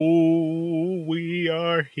Oh, we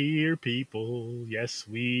are here, people. Yes,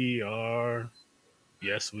 we are.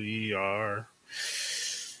 Yes, we are.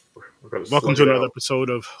 We're gonna Welcome slug to it another out. episode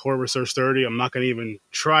of Horror Research 30. I'm not going to even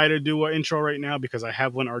try to do an intro right now because I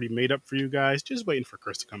have one already made up for you guys. Just waiting for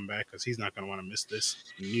Chris to come back because he's not going to want to miss this.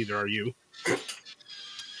 Neither are you.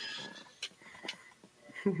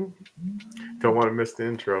 Don't want to miss the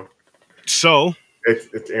intro. So,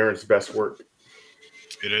 It's Aaron's best work.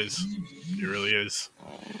 it is. It really is.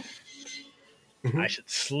 I Mhm. should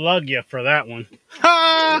slug you for that one.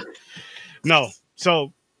 Ha! No.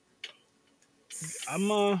 So, I'm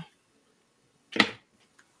gonna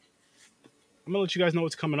let you guys know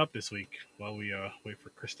what's coming up this week while we wait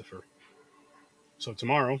for Christopher. So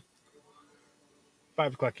tomorrow,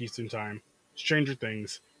 5 o'clock Eastern Time, Stranger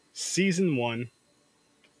Things, Season 1,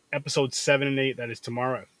 Episode 7 and 8. That is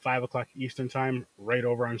tomorrow at 5 o'clock Eastern Time, right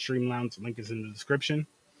over on Streamlounge. The link is in the description.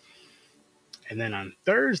 And then on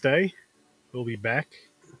Thursday, we'll be back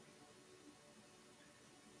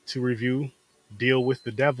to review Deal with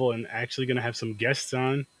the Devil, and actually gonna have some guests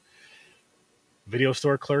on, Video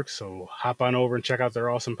Store Clerks. So hop on over and check out their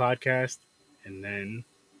awesome podcast. And then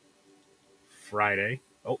Friday.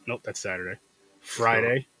 Oh, nope, that's Saturday. So,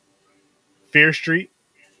 Friday, Fear Street,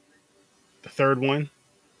 the third one,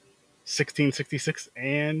 1666.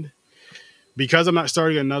 And because I'm not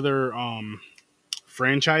starting another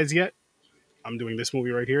franchise yet, I'm doing this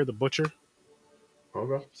movie right here, The Butcher.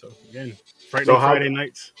 okay. So again, So frightening how? Friday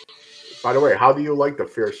nights. By the way, how do you like the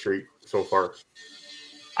Fair Street so far?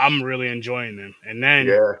 I'm really enjoying them. And then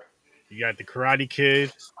Yeah, you got the Karate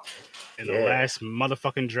Kid and the yeah. last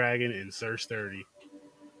motherfucking dragon in Surge 30.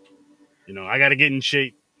 I got to get in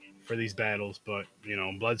shape for these battles, but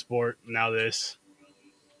Bloodsport, now this.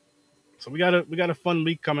 So we got a fun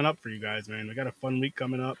week coming up for you guys, man. We got a fun week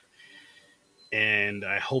coming up, and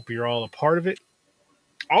I hope you're all a part of it.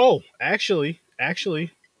 Oh, actually,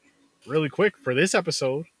 really quick for this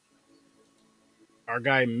episode, our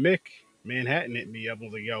guy Mick Manhattan hit me up and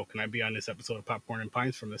was like, "Yo, can I be on this episode of Popcorn and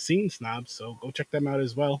Pints from the Scene Snobs?" So go check them out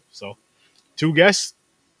as well. So 2 guests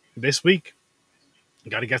this week.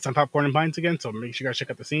 Got a guest on Popcorn and Pints again. So make sure you guys check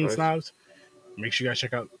out the Scene Nice. Snobs. Make sure you guys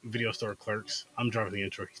check out Video Store Clerks. I'm driving the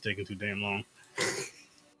intro. He's taking too damn long.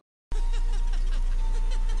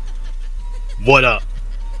 What up?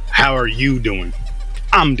 How are you doing?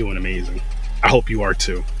 I'm doing amazing. I hope you are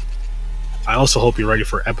too. I also hope you're ready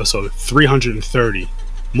for episode 330,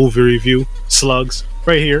 movie review, slugs,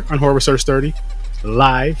 right here on Horror Research 30,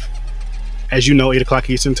 live, as you know, 8 o'clock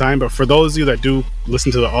Eastern Time. But for those of you that do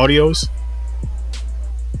listen to the audios,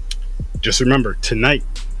 just remember, tonight,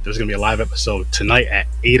 there's going to be a live episode tonight at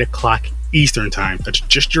 8 o'clock Eastern Time. That's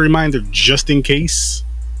just your reminder, just in case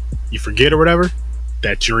you forget or whatever.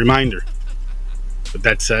 That's your reminder. With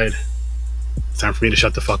that said, it's time for me to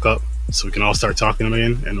shut the fuck up so we can all start talking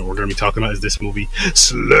again. And what we're going to be talking about is this movie,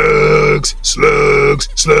 Slugs, Slugs,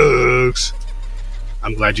 Slugs.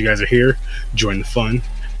 I'm glad you guys are here. Join the fun.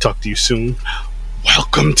 Talk to you soon.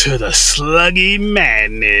 Welcome to the Sluggy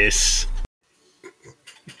Madness.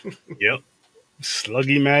 Yep.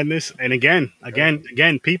 Sluggy Madness. And again,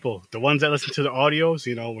 people, the ones that listen to the audios,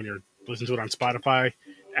 when you're listening to it on Spotify,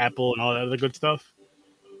 Apple, and all that other good stuff.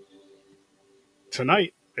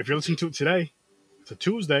 Tonight, if you're listening to it today, it's a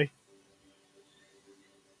Tuesday,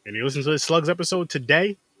 and you listen to this Slugs episode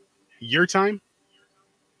today, your time,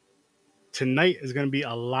 tonight is going to be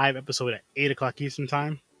a live episode at 8 o'clock Eastern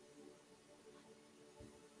Time.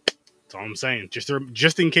 That's all I'm saying.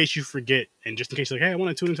 Just in case you forget, and just in case you're like, hey, I want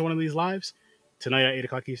to tune into one of these lives, tonight at 8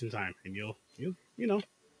 o'clock Eastern Time. And you'll know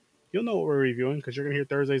what we're reviewing because you're going to hear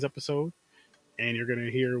Thursday's episode, and you're going to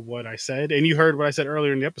hear what I said. And you heard what I said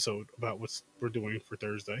earlier in the episode about what we're doing for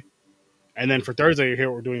Thursday. And then for Thursday, you hear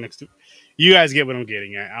what we're doing next. You guys get what I'm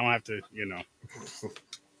getting at. I don't have to.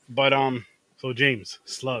 But so James,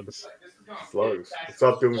 Slugs. Slugs. What's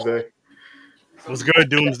up, Doomsday? What's good,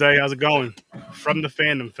 Doomsday? How's it going? From the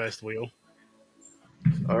Fandom Fest wheel.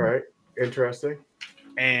 All right. Interesting.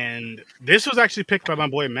 And this was actually picked by my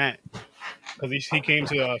boy Matt because he came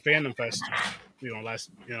to Fandom Fest,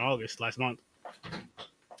 August last month,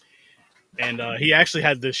 and he actually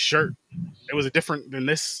had this shirt. It was a different than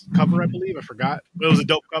this cover, I believe. I forgot, but it was a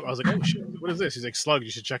dope cover. I was like, "Oh shit, what is this?" He's like, "Slug,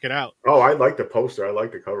 you should check it out." Oh, I like the poster. I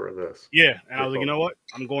like the cover of this. Yeah, and I Good was like, "You poster. know what?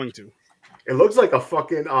 I'm going to." It looks like a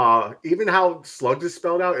fucking even how Slugs is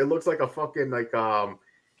spelled out, it looks like a fucking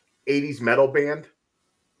 80s metal band.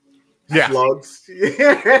 Yeah. Slugs.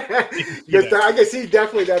 Yeah. Because I can see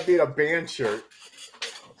definitely that being a band shirt.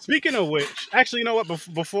 Speaking of which, actually, you know what?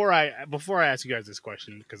 Before I ask you guys this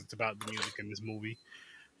question, because it's about the music in this movie,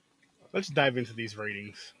 let's dive into these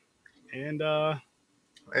ratings. And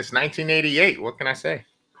It's 1988. What can I say?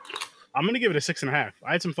 I'm gonna give it a 6.5.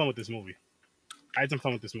 I had some fun with this movie. I'm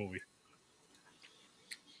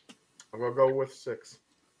gonna go with 6.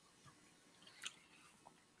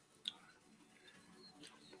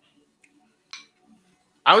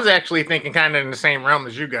 I was actually thinking kind of in the same realm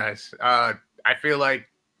as you guys. I feel like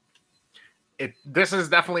this is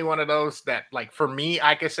definitely one of those that, like, for me,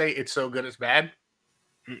 I could say it's so good it's bad.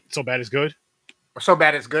 So bad is good. Or so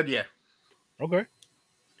bad it's good, yeah. Okay.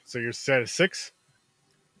 So you're set at 6.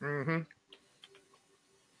 Mm-hmm.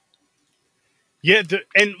 Yeah,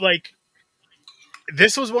 and like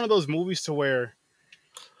this was one of those movies to where.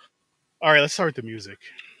 All right, let's start with the music.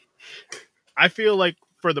 I feel like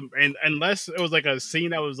unless it was like a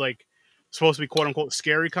scene that was like supposed to be quote unquote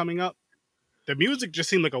scary coming up, the music just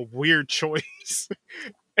seemed like a weird choice.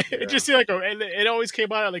 It just seemed like it always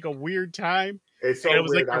came out at like a weird time. It's so And it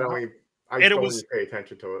was weird. like I just don't even pay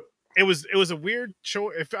attention to it. It was a weird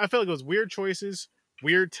choice. I felt like it was weird choices,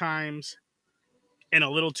 weird times, and a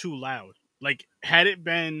little too loud. Like had it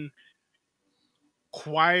been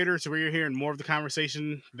quieter, so where you're hearing more of the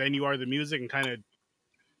conversation than you are the music, and kind of,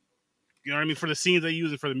 you know what I mean, for the scenes they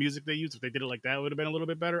use and for the music they use, if they did it like that, it would have been a little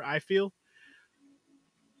bit better, I feel.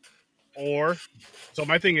 Or, so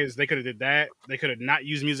my thing is, they could have did that. They could have not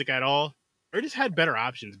used music at all, or just had better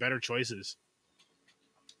options, better choices.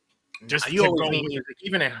 Just you always need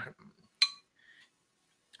music,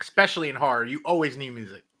 especially in horror. You always need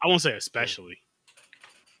music. I won't say especially,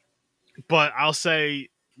 but I'll say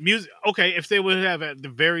music. Okay, if they would have at the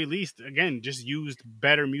very least, again, just used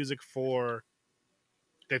better music for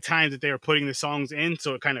the times that they were putting the songs in,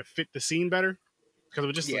 so it kind of fit the scene better. Because it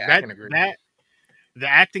was just that the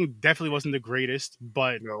acting definitely wasn't the greatest,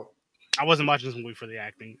 but I wasn't watching this movie for the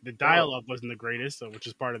acting. The dialogue wasn't the greatest, which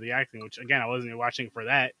is part of the acting. Which again, I wasn't even watching for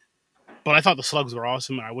that. But I thought the slugs were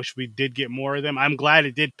awesome, and I wish we did get more of them. I'm glad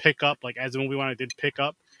it did pick up, like as the movie wanted, it did pick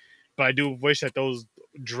up. But I do wish that those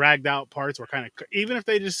dragged out parts were kind of, even if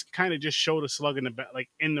they just kind of just showed a slug in the like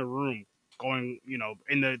in the room, going, you know,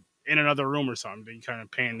 in another room or something. That you kind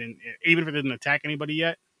of panned in, even if it didn't attack anybody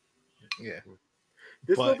yet. Yeah.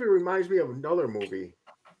 This movie reminds me of another movie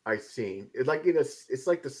I've seen. It's like it's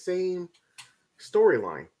like the same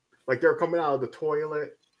storyline. Like they're coming out of the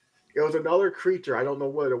toilet. It was another creature. I don't know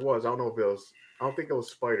what it was. I don't know if it was. I don't think it was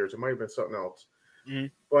spiders. It might have been something else. Mm-hmm.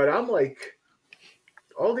 But I'm like,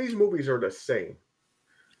 all these movies are the same.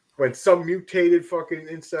 When some mutated fucking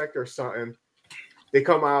insect or something, they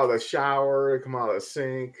come out of the shower. They come out of the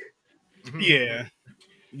sink. Yeah.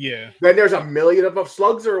 Yeah. Then there's a million of them.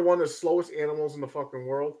 Slugs are one of the slowest animals in the fucking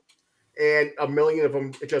world. And a million of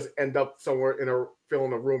them just end up somewhere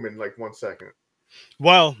filling a room in like 1 second.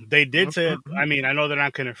 Well, they did say. I mean, I know they're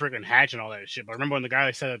not gonna freaking hatch and all that shit, but remember when the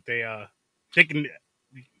guy said that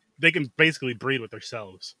they can basically breed with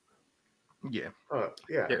themselves. Yeah.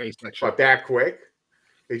 Yeah. They're asexual. But that quick,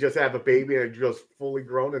 they just have a baby and it's just fully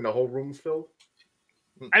grown and the whole room's filled.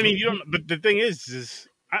 I mean, you don't. But the thing is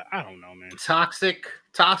I don't know, man. Toxic.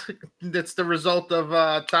 That's the result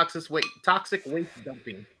of toxic waste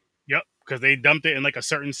dumping. Yep, because they dumped it in like a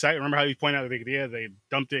certain site. Remember how you pointed out they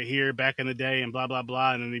dumped it here back in the day and blah blah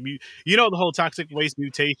blah, and then the whole toxic waste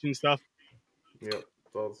mutation stuff. Yep,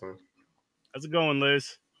 it's all the same. How's it going,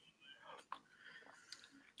 Liz?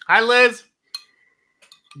 Hi, Liz.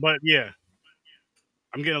 But yeah,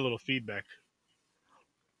 I'm getting a little feedback.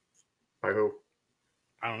 By who?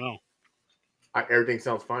 I don't know. Everything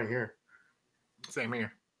sounds fine here. Same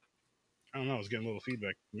here. I don't know. I was getting a little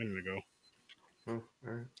feedback a minute ago. Oh,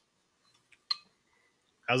 all right.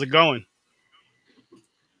 How's it going?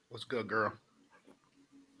 What's good, girl?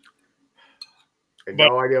 And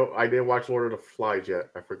no, I didn't watch Lord of the Flies yet.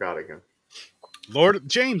 I forgot again. Lord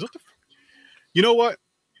James, what the? You know what?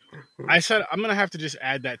 I said I'm gonna have to just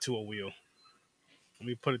add that to a wheel. Let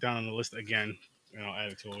me put it down on the list again, and I'll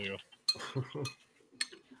add it to a wheel.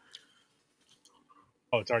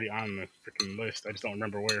 Oh, it's already on the freaking list. I just don't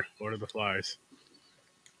remember where. Lord of the Flies.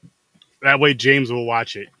 That way, James will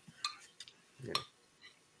watch it. Yeah.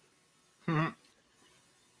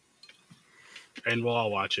 And we'll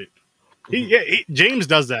all watch it. James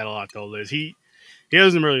does that a lot, though, Liz. He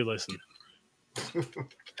doesn't really listen.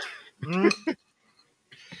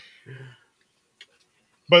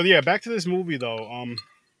 But yeah, back to this movie though.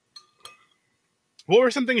 What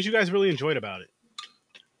were some things you guys really enjoyed about it?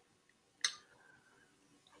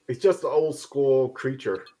 It's just the old school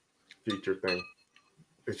creature feature thing.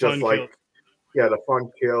 It's just fun like, the fun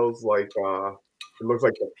kills. Like, it looks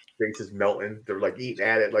like the face is melting. They're like eating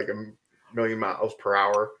at it like a million miles per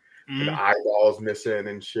hour. And the eyeballs missing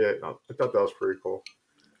and shit. I thought that was pretty cool.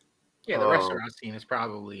 Yeah, the restaurant scene is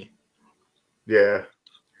probably. Yeah.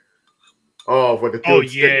 when the Oh,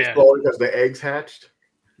 dude's sticking yeah. slowly because the eggs hatched.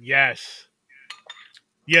 Yes.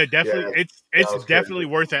 Yeah, definitely. Yeah, It's was definitely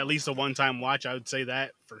crazy. worth at least a one-time watch. I would say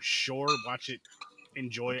that for sure. Watch it,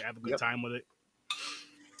 enjoy it, have a good Yep. time with it.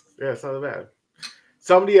 Yeah, it's not bad.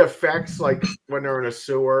 Some of the effects, like when they're in a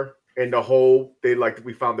sewer and the hole,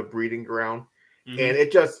 we found the breeding ground, Mhm. and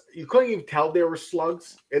it just you couldn't even tell they were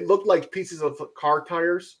slugs. It looked like pieces of car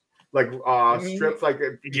tires, like strips, like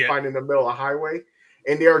you Yeah. find in the middle of a highway,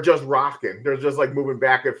 and they are just rocking. They're just like moving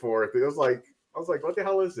back and forth. It was like I was like, what the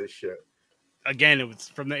hell is this shit? Again, it was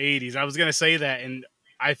from the 80s. I was gonna say that, and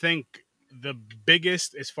I think the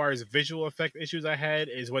biggest, as far as visual effect issues I had,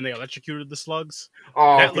 is when they electrocuted the slugs.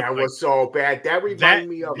 Oh, That that looked was so bad. That reminded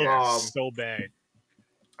me of so bad.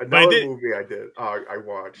 another movie I did. I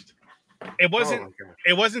watched. It Oh wasn't. my god.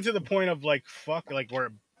 It wasn't to the point of like fuck, like where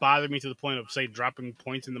it bothered me to the point of say dropping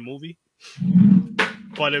points in the movie.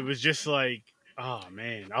 But it was just like, oh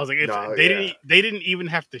man, I was like, if No, they didn't even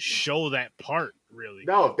have to show that part really.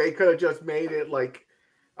 No, they could have just made it like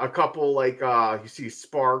a couple, like you see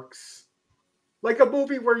sparks, like a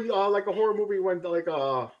movie where you like a horror movie when like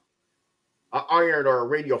a iron or a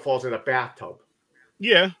radio falls in a bathtub.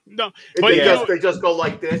 Yeah, no, but they just go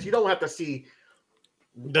like this. You don't have to see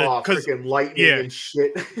freaking lightning and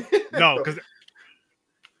shit. No, because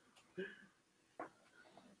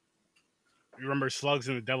you remember Slugs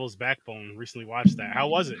in the Devil's Backbone? Recently watched that. How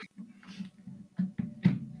was it?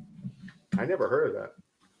 I never heard of that.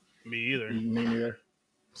 Me either. Me neither.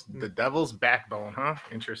 The Devil's Backbone, huh?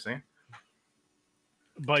 Interesting.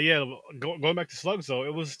 But yeah, going back to Slugs though,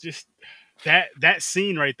 it was just that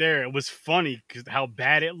scene right there. It was funny because how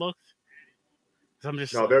bad it looked. I'm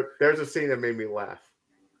just there's a scene that made me laugh,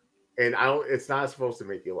 and I don't. It's not supposed to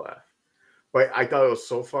make you laugh, but I thought it was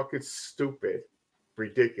so fucking stupid,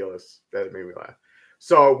 ridiculous that it made me laugh.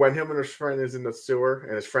 So when him and his friend is in the sewer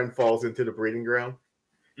and his friend falls into the breeding ground,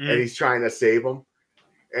 and he's trying to save him,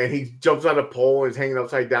 and he jumps on a pole and is hanging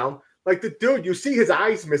upside down. Like the dude, you see his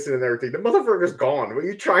eyes missing and everything. The motherfucker's gone. What are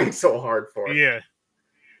you trying so hard for? Yeah,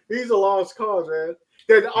 he's a lost cause, man.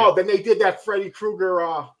 Then they did that Freddy Krueger,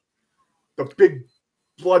 the big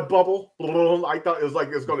blood bubble. I thought it was like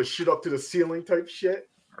it was going to shoot up to the ceiling type shit.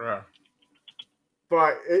 Yeah.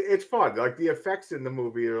 But it's fun. Like the effects in the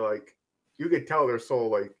movie are like you could tell they're so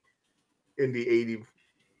like in the 80s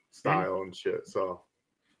style and shit. So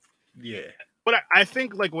yeah. But I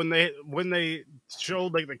think like when they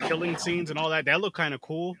showed like the killing scenes and all that looked kind of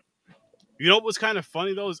cool. You know what was kind of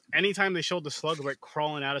funny though is anytime they showed the slugs like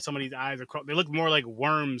crawling out of somebody's eyes, they looked more like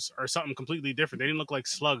worms or something completely different. They didn't look like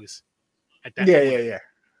slugs at that point. Yeah.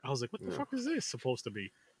 I was like, what the fuck is this supposed to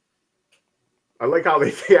be? I like how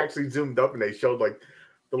they actually zoomed up and they showed like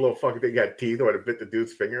the little fucking thing had teeth or it bit the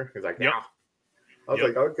dude's finger. He's like, yeah. I was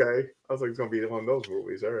like, okay. I was like, it's gonna be one of those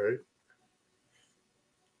movies, all right.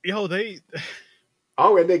 Yo,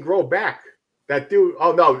 and they grow back. That dude.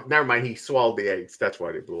 Oh no, never mind. He swallowed the eggs. That's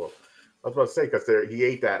why they blew up. I was about to say because he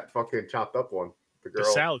ate that fucking chopped up one. The girl,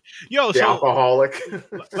 the salad. Yo, the alcoholic.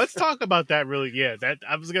 Let's talk about that. Really, yeah. That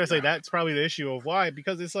I was gonna say that's probably the issue of why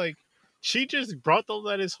because it's like she just brought the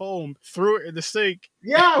lettuce home, threw it in the sink.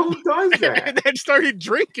 Yeah, who does that? And then started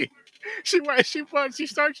drinking. She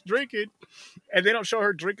starts drinking, and they don't show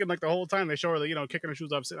her drinking like the whole time. They show her like kicking her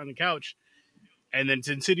shoes off, sitting on the couch. And then it's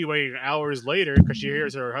insinuating hours later because she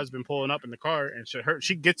hears her husband pulling up in the car, and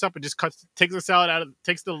she gets up and just takes the salad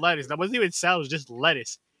takes the lettuce. That wasn't even salad; it was just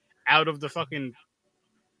lettuce out of the fucking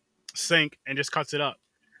sink and just cuts it up.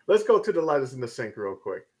 Let's go to the lettuce in the sink real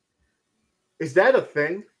quick. Is that a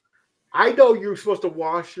thing? I know you're supposed to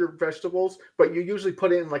wash your vegetables, but you usually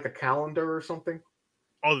put it in like a calendar or something.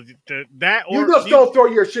 Oh, you just don't throw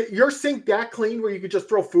your sink that clean where you could just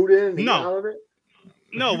throw food in and eat out of it.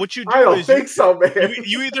 No, what you do I don't think so, man.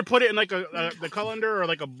 You either put it in like the colander or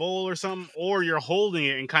like a bowl or something, or you're holding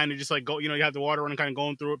it and kind of just like go. You have the water running, kind of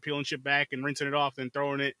going through it, peeling shit back and rinsing it off, then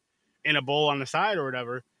throwing it in a bowl on the side or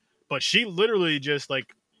whatever. But she literally just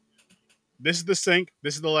like, this is the sink,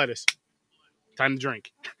 this is the lettuce. Time to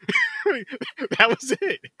drink. That was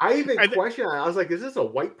it. I even questioned it. I was like, is this a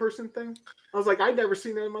white person thing? I was like, I've never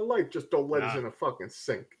seen that in my life. Just throw lettuce in a fucking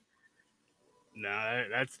sink. No,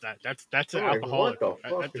 that's an alcoholic. What the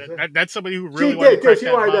fuck is that? That's somebody who really wanted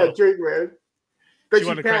that drink, man. She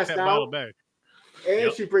wanted to crack that bottle back.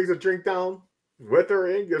 And she brings a drink down with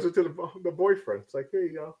her and gives it to the boyfriend. It's like, here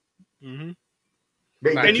you go. Mm-hmm.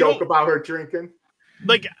 Make a joke about her drinking.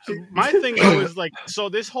 Like, my thing though is like, so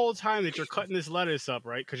this whole time that you're cutting this lettuce up,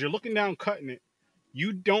 right? Because you're looking down cutting it,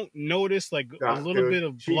 you don't notice like a little bit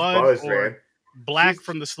of blood or black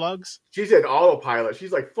from the slugs. She's in autopilot.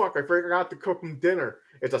 She's like, fuck, I forgot to cook them dinner.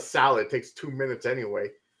 It's a salad. It takes 2 minutes anyway.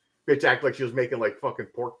 Bitch act like she was making like fucking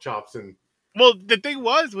pork chops and. Well, the thing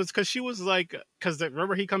was because she was like, because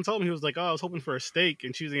remember he comes home, he was like, oh, I was hoping for a steak,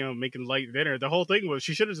 and she was making light dinner. The whole thing was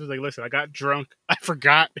she should have just been like, listen, I got drunk, I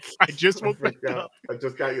forgot, I just woke back up. I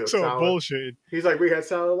just got you a so salad. Bullshit. He's like, we had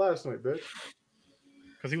salad last night, bitch.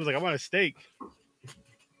 Because he was like, I want a steak,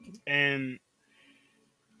 and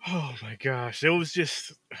oh my gosh, it was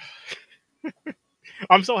just.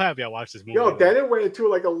 I'm so happy I watched this movie. Yo, then it went into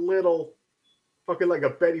like a little, fucking like a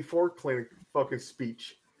Betty Ford clinic fucking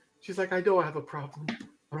speech. She's like, I know I have a problem.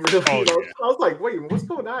 I'm really, yeah. I was like, wait, what's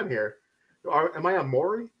going on here? Am I on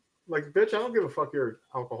Maury? Like, bitch, I don't give a fuck. You're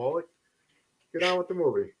alcoholic. Get on with the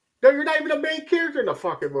movie. No, you're not even a main character in the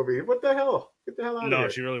fucking movie. What the hell? Get the hell out of here. No,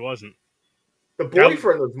 she really wasn't. The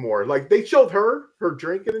boyfriend was more. Like, they showed her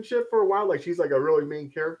drinking and shit for a while. Like, she's like a really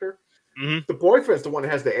main character. Mm-hmm. The boyfriend's the one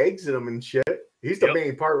that has the eggs in him and shit. He's the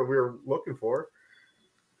main part that we were looking for.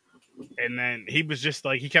 And then he was just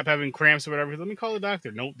like, he kept having cramps or whatever. Let me call the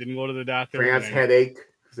doctor. Nope, didn't go to the doctor. Cramps, headache.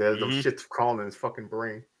 Because those shit's crawling in his fucking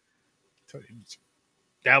brain.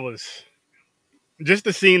 That was just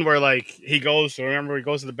the scene where, like, he goes to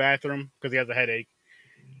the bathroom because he has a headache.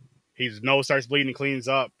 His nose starts bleeding, cleans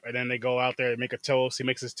up, and then they go out there and make a toast. He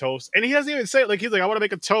makes his toast. And he doesn't even say it. Like, he's like, I want to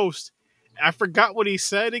make a toast. I forgot what he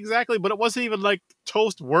said exactly, but it wasn't even, like,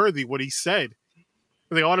 toast worthy what he said.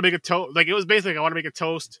 Like, I want to make a toast. Like, it was basically, I want to make a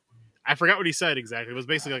toast. I forgot what he said exactly. It was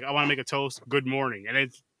basically like, I want to make a toast. Good morning. And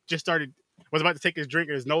it just was about to take his drink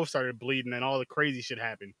and his nose started bleeding and all the crazy shit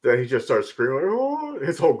happened. Then he just started screaming. Oh,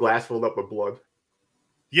 his whole glass filled up with blood.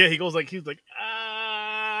 Yeah, he was like,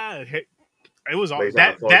 ah. It was awesome.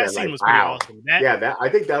 That scene was pretty awesome. I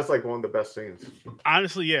think that's like one of the best scenes.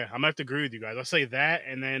 Honestly, yeah, I'm gonna have to agree with you guys. I'll say that,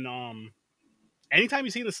 and then anytime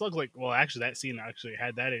you see the slugs, like, well, actually, that scene actually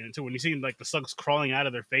had that in it too. When you see like the slugs crawling out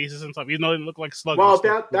of their faces and stuff, even though they look like slugs. Well,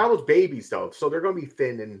 that was babies though, so they're gonna be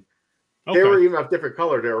thin and they were even a different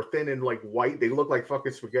color. They were thin and like white. They look like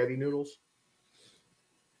fucking spaghetti noodles.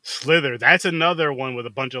 Slither, that's another one with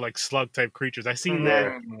a bunch of like slug type creatures. I seen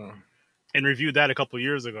that and reviewed that a couple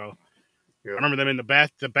years ago. Yeah. I remember them in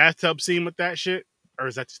the bathtub scene with that shit, or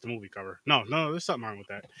is that just a movie cover? No, there's something wrong with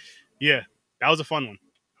that. Yeah, that was a fun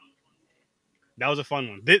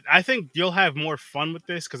one. I think you'll have more fun with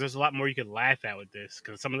this because there's a lot more you could laugh at with this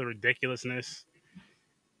because some of the ridiculousness,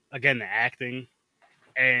 again, the acting,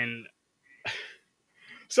 and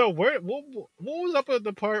so what was up with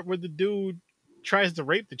the part where the dude tries to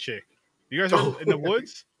rape the chick? You guys were in the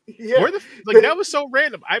woods? Yeah. That was so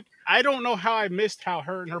random. I don't know how I missed how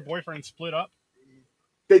her and her boyfriend split up.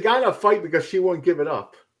 They got in a fight because she wouldn't give it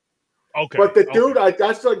up. Okay. But the dude,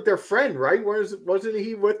 that's like their friend, right? Wasn't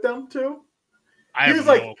he with them too? He was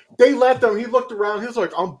like, they left him. He looked around. He was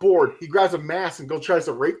like, I'm bored. He grabs a mask and tries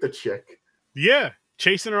to rape the chick. Yeah.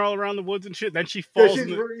 Chasing her all around the woods and shit. Then she falls.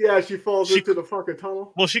 She falls into the fucking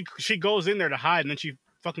tunnel. Well, she goes in there to hide and then she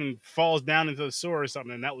fucking falls down into the sewer or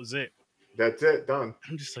something. And that was it. That's it. Done.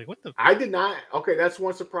 I'm just like, what the? I did not. Okay, that's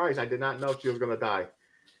one surprise. I did not know she was going to die.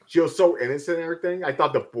 She was so innocent and everything. I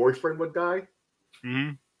thought the boyfriend would die.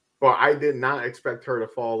 Mm-hmm. But I did not expect her to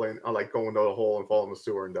fall in, like go into the hole and fall in the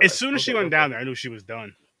sewer and die. As soon as she went down there, I knew she was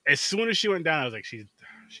done. As soon as she went down, I was like, she's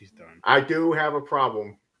done. I do have a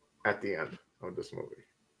problem at the end of this movie.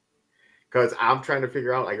 Because I'm trying to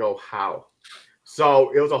figure out, I go, how?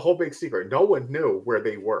 So it was a whole big secret. No one knew where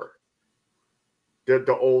they were.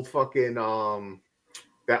 The old fucking,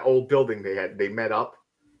 that old building they met up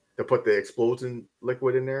to put the explosion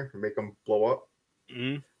liquid in there and make them blow up.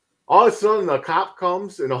 Mm-hmm. All of a sudden, the cop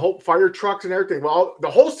comes and the whole fire trucks and everything. Well, the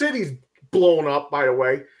whole city's blown up, by the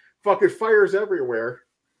way. Fucking fires everywhere.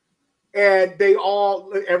 And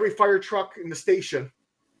every fire truck in the station,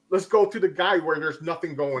 let's go to the guy where there's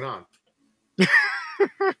nothing going on.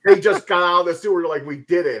 They just got out of the sewer like we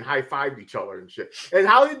did it and high-fived each other and shit. And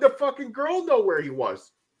how did the fucking girl know where he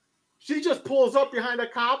was? She just pulls up behind a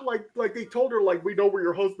cop like they told her, like, we know where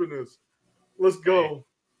your husband is. Let's go.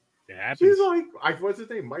 She's like, what's his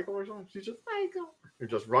name? Michael or something? She's just, Michael. And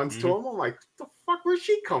just runs to him. I'm like, the fuck, where'd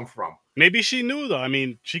she come from? Maybe she knew, though. I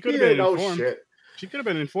mean, she could have been informed. Shit. She could have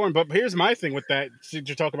been informed. But here's my thing with that. Since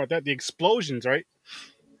you're talking about that, the explosions, right?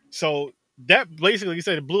 So that basically, you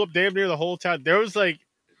said it blew up damn near the whole town. There was like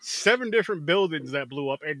 7 different buildings that blew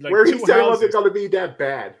up. And like where he said it wasn't going to be that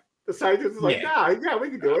bad. The scientist is like, yeah, we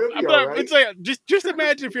can do it. Right. It's like just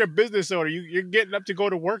imagine if you're a business owner, you're getting up to go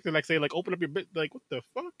to work the next day, like open up your bit, like what the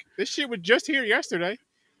fuck? This shit was just here yesterday.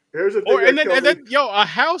 Here's the thing. And then a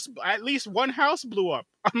house, at least one house blew up.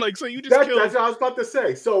 I'm like, so you just killed. That's what I was about to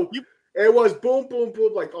say. So it was boom, boom,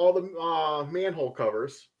 boom, like all the manhole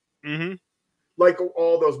covers. Mm-hmm. Like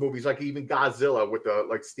all those movies, like even Godzilla with the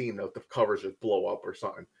like steam, the covers just blow up or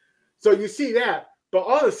something. So you see that, but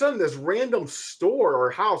all of a sudden, this random store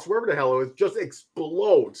or house, wherever the hell it is, just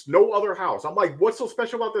explodes. No other house. I'm like, what's so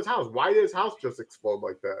special about this house? Why did this house just explode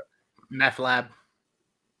like that? Meth lab.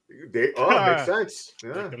 Makes sense.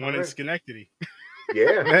 Yeah, like the one in Schenectady.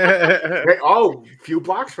 Yeah. Few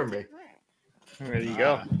blocks from me. There you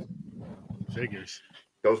go. Figures.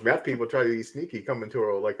 Those meth people try to be sneaky, come into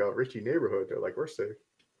a Richie neighborhood. They're like, we're safe.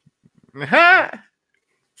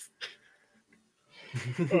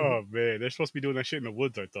 Oh man, they're supposed to be doing that shit in the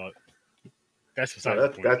woods. I thought. That's besides the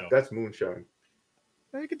point, that's moonshine.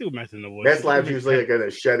 They could do meth in the woods. Meth lab's usually like in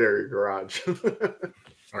a shed or a garage.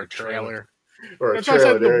 Or a trailer. Or a That's why I said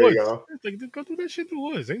trailer. in the There woods. you go. It's like, go do that shit in the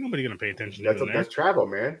woods. Ain't nobody gonna pay attention to that. That's travel,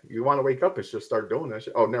 man. You want to wake up and just start doing that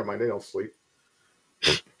shit. Oh, never mind. They don't sleep.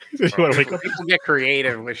 You want to wake up? People get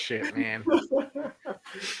creative with shit, man.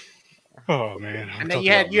 Oh man! And then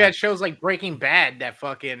you had shows like Breaking Bad that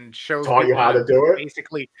fucking shows taught you how to do it.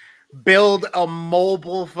 Basically, build a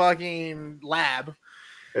mobile fucking lab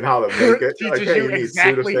and how to make it. Teaches you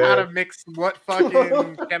exactly how to mix what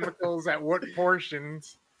fucking chemicals at what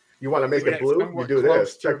portions. You want to make it blue? You do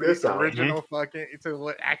this. Check this out. Original fucking to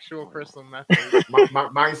what actual crystal method.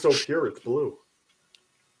 Mine's so pure, it's blue.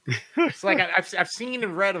 It's like I've seen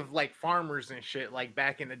and read of like farmers and shit like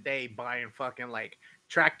back in the day buying fucking like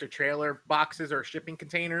tractor trailer boxes or shipping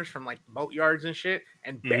containers from like boat yards and shit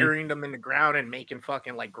and burying them in the ground and making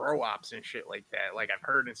fucking like grow ops and shit like that. Like I've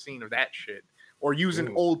heard and seen of that shit. Or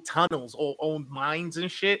using old tunnels, old mines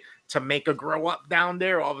and shit to make a grow up down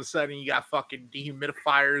there. All of a sudden you got fucking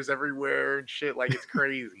dehumidifiers everywhere and shit. Like it's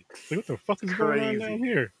crazy. What the fuck is going on down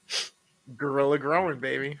here? Guerrilla growing,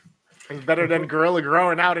 baby. It's better than guerrilla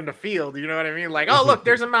growing out in the field. You know what I mean? Like, oh, look,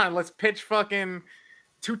 there's a mountain. Let's pitch fucking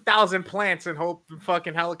 2,000 plants and hope the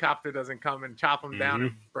fucking helicopter doesn't come and chop them down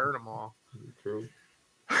and burn them all. True.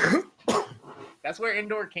 That's where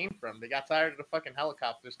indoor came from. They got tired of the fucking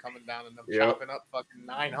helicopters coming down and them chopping up fucking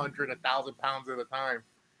 900, 1,000 pounds at a time.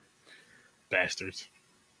 Bastards.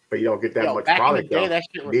 But you don't get that much back product. In the day, that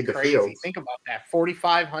shit was crazy. Think about that.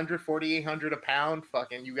 4,500, 4,800 a pound.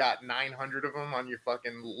 Fucking, you got 900 of them on your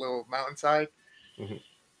fucking little mountainside. Mm-hmm.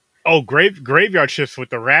 Oh, graveyard shifts with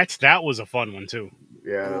the rats. That was a fun one too.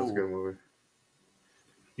 Yeah, that was a good movie.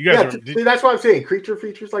 You guys, see, that's what I'm saying. Creature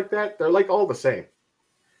features like that, they're like all the same.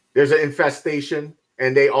 There's an infestation,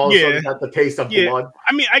 and they also got the taste of blood.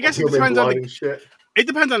 I mean, I guess it depends on the shit. It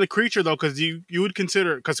depends on the creature though, because you would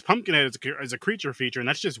consider because Pumpkinhead is a creature feature, and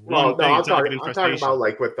that's just one thing. I'm talking about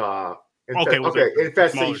like with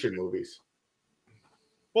infestation movies.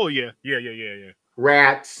 Oh yeah.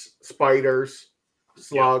 Rats, spiders,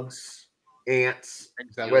 slugs, ants,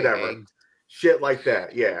 whatever, shit like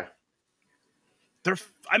that. Yeah,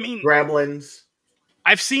 gremlins.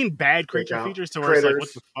 I've seen bad creature features to where it's like,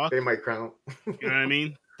 what the fuck? They might count. You know what I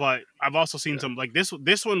mean? But I've also seen some like this.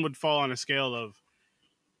 This one would fall on a scale of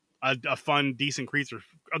a fun, decent creature,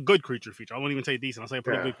 a good creature feature. I won't even say decent. I'll say a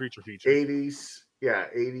pretty good creature feature.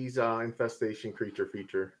 80s infestation creature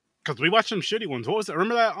feature. Because we watched some shitty ones. What was it?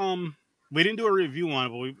 Remember that? We didn't do a review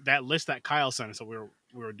on it, but that list that Kyle sent us, so we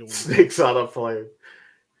were doing Snakes on a Plane.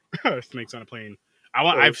 Snakes on a Plane.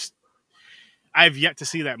 I've yet to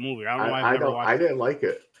see that movie. I don't know why I've never watched it. I didn't like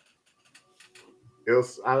it. It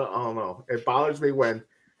was I don't know. It bothers me when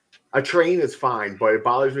a train is fine, but it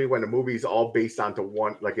bothers me when the movie's all based onto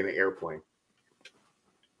one, like in an airplane.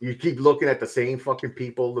 You keep looking at the same fucking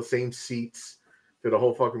people, the same seats through the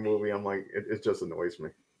whole fucking movie. I'm like, it just annoys me.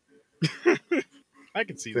 I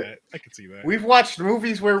can see that. We've watched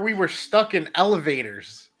movies where we were stuck in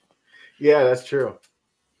elevators. Yeah, that's true.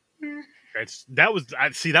 That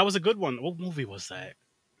was a good one. What movie was that?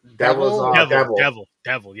 Devil.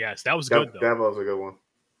 Yes, that was good though. Devil was a good one.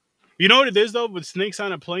 You know what it is though? With Snakes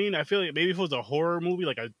on a Plane, I feel like maybe if it was a horror movie,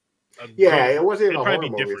 like it wasn't even a horror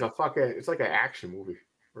movie. Different. It's like an action movie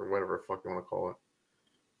or whatever the fuck you want to call it.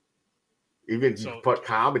 Even put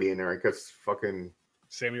comedy in there because fucking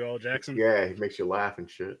Samuel L. Jackson. Yeah, he makes you laugh and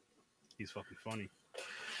shit. He's fucking funny.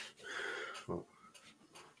 Oh.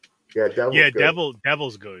 Yeah,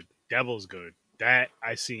 Devil's good. Devil's good. That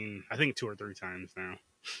I've seen, I think 2 or 3 times now.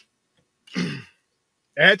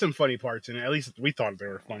 It had some funny parts in it. At least we thought they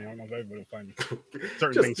were funny. I don't know if everybody would find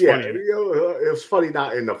certain things funny. It was funny,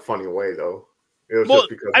 not in a funny way though. It was just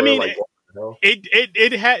because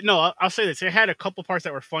it had I'll say this. It had a couple parts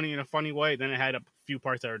that were funny in a funny way. Then it had a few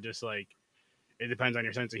parts that were just like, it depends on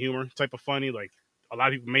your sense of humor type of funny. Like a lot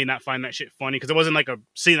of people may not find that shit funny because it wasn't like a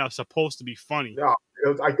scene that was supposed to be funny. No,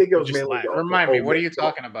 I think it was mainly. Remind me, what are you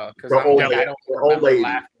talking about? Because the old lady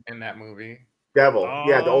laughing in that movie. Devil.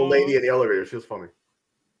 The old lady in the elevator. She was funny.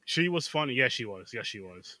 She was funny. Yeah, she was.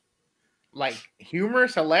 Like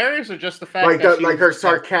humorous, hilarious, or just the fact Like that she like was her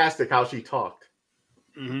sarcastic how she talked.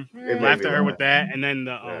 Mm-hmm. It made Laughed me at her laugh. with that, and then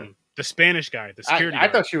the Spanish guy, the security I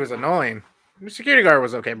guard. thought she was annoying. The security guard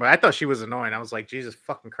was okay, but I thought she was annoying. I was like, Jesus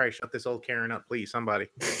fucking Christ, shut this old Karen up, please, somebody.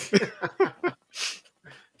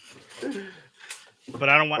 But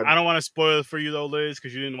I don't want to spoil it for you though, Liz,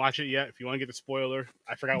 because you didn't watch it yet. If you want to get the spoiler,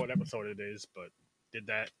 I forgot what episode it is, but did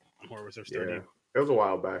that on Horror Reserve 30. Yeah, it was a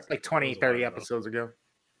while back. It's like 20, 30 episodes ago.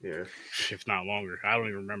 Yeah, if not longer. I don't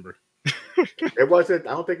even remember. it wasn't.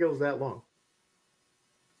 I don't think it was that long.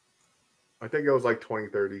 I think it was like 20,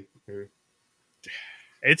 30. Maybe.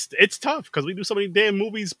 It's tough because we do so many damn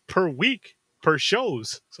movies per week per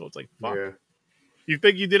shows, so it's like fuck. Yeah. You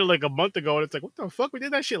think you did it like a month ago, and it's like, what the fuck? We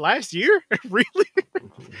did that shit last year? Really?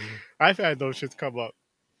 I've had those shits come up.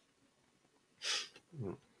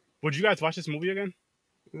 Would you guys watch this movie again?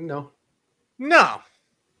 No. No.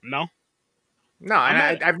 No? No,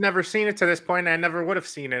 and I've never seen it to this point, and I never would have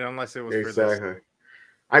seen it unless it was for this.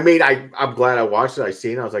 I mean, I'm glad I watched it. I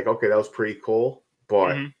seen it. I was like, okay, that was pretty cool.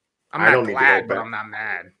 But I'm not glad, but I'm not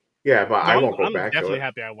mad. Yeah, but I won't go I'm back to it. I'm definitely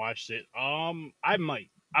happy I watched it. I might.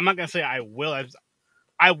 I'm not going to say I will.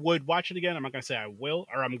 I would watch it again. I'm not going to say I will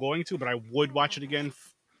or I'm going to, but I would watch it again.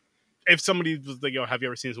 If somebody was like, yo, have you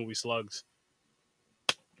ever seen this movie Slugs?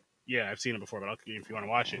 Yeah, I've seen it before, but if you want to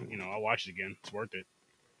watch it, I'll watch it again. It's worth it.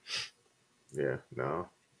 Yeah, no.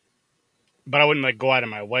 But I wouldn't like go out of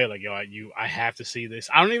my way like, yo, I have to see this.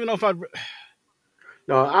 I don't even know if I'd.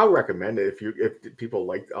 No, I'll recommend it if people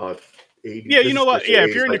like 80s. Yeah, you know what? Yeah,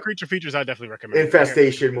 if you're into like creature features, I definitely recommend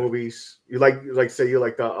infestation movies. You like say you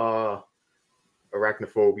like the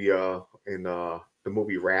arachnophobia in the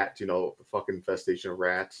movie Rats. The fucking infestation of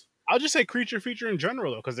rats. I'll just say creature feature in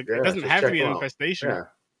general though, because it doesn't have to be an infestation. Yeah,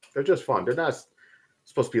 they're just fun. They're not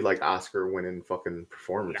supposed to be like Oscar-winning fucking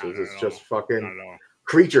performances. It's just fucking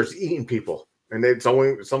creatures eating people, and it's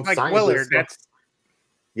only some like scientists.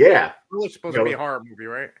 Willard. Willard's supposed to be a horror movie,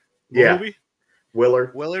 right? Yeah, movie?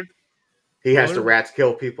 Willard. He has the rats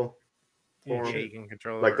kill people. Yeah, you can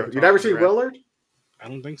control. Like you never seen Willard? I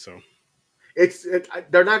don't think so.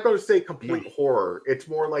 They're not going to say complete horror. It's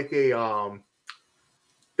more like a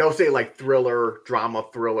they'll say like drama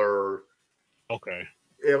thriller. Okay.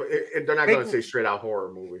 They're not going to say straight out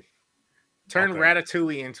horror movie. Turn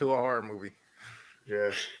Ratatouille into a horror movie.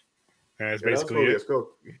 Yeah. That's basically it. It's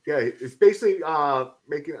cool. Yeah, it's basically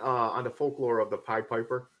making on the folklore of the Pied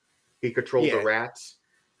Piper. He controlled the rats.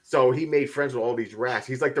 So he made friends with all these rats.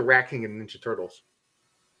 He's like the Rat King in Ninja Turtles.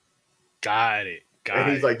 Got it.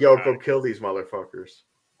 And he's like, yo, go kill these motherfuckers.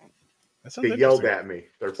 They yelled at me.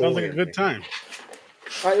 They're sounds like a good time.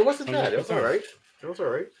 It wasn't bad. It was all right. It was all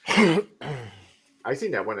right. I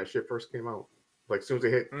seen that when that shit first came out. Like, as soon as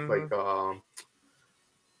it hit, like,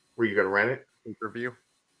 were you going to rent it? Pay-per-view.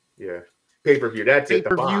 Yeah. Pay-per-view. That's it.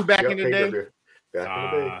 Pay-per-view back in the day.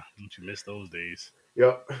 Back in the day. Don't you miss those days?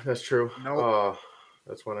 Yep, that's true. Nope.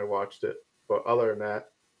 That's when I watched it. But other than that,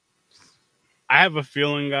 I have a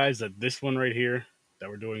feeling, guys, that this one right here that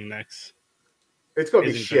we're doing next, it's gonna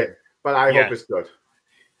be shit. But I hope it's good.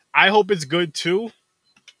 I hope it's good too.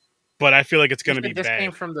 But I feel like it's gonna be this bad.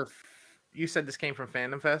 Came from you said this came from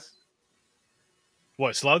Fandom Fest.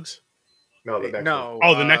 What, Slugs? No, the next one.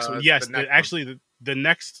 Oh, the next one. Yes, actually, the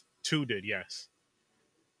next two did. Yes.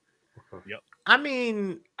 Yep. I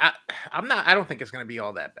mean, I don't think it's gonna be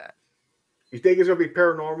all that bad. You think it's gonna be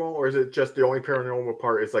paranormal, or is it just the only paranormal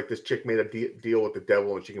part is like this chick made a deal with the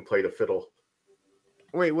devil and she can play the fiddle?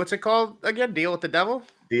 Wait, what's it called again? Deal with the devil?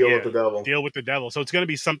 Deal with the devil. Deal with the devil. So it's gonna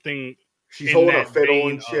be something. She's holding a fiddle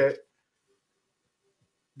and shit.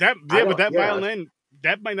 But that violin,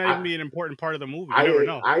 that might not even be an important part of the movie. You never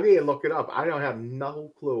know. I didn't look it up. I don't have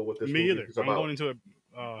no clue what this movie is about. I'm going into it.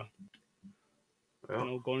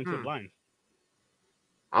 Going into it blind.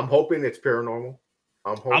 I'm hoping it's paranormal.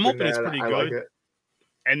 I'm hoping it's pretty good. Like it.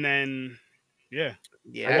 And then, yeah,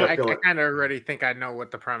 I kind of already think I know what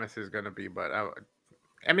the premise is going to be, but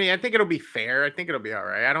I mean, I think it'll be fair. I think it'll be all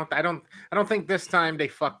right. I don't think this time they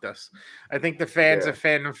fucked us. I think the fans of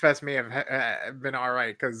Fandom Fest may have been all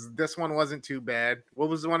right because this one wasn't too bad. What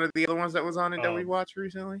was one of the other ones that was on it that we watched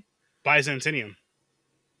recently? Byzantium.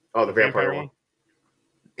 Oh, the vampire one.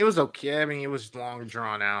 It was okay. I mean, it was long,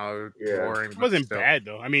 drawn out, boring. It wasn't bad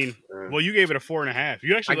though. I mean, well, you gave it a 4.5.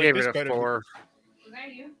 You actually gave it a 4. Was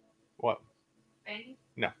that you? What? Benny?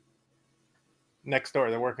 No. Next door.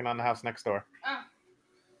 They're working on the house next door. Oh.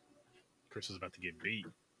 Chris is about to get beat.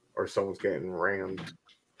 Or someone's getting rammed.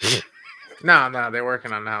 No, they're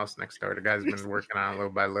working on the house next door. The guy's been working on it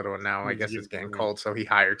little by little, and now I guess it's getting cold, so he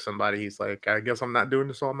hired somebody. He's like, I guess I'm not doing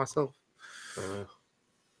this all myself.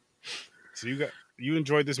 So you got you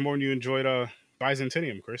enjoyed this more than you enjoyed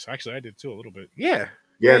Byzantium, Chris. Actually, I did too a little bit. Yeah.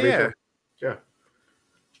 Yeah, Yeah, me yeah. too. Yeah.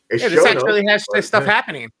 It Yeah, this showed actually up, has but- stuff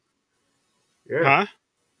happening. Yeah. Huh?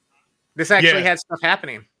 This actually Yeah. had stuff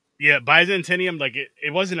happening. Yeah, Byzantium, like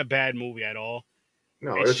it wasn't a bad movie at all.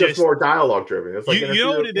 No, It's it's just just- more dialogue driven. It's like You an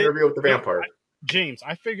know what it is? interview with the No, vampire. James,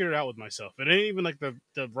 I figured it out with myself. It ain't even like the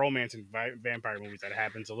romance in vampire movies that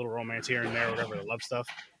happens, a little romance here and there, whatever, the love stuff.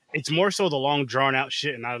 It's more so the long, drawn out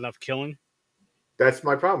shit and not enough killing. That's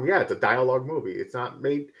my problem. Yeah, it's a dialogue movie. It's not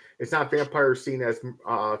made. It's not vampires seen as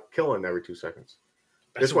killing every 2 seconds.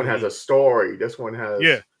 That's This what one I has mean. a story. This one has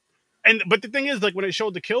Yeah. But the thing is, like when it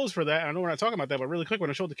showed the kills for that, I know we're not talking about that, but really quick, when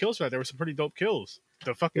it showed the kills for that, there were some pretty dope kills.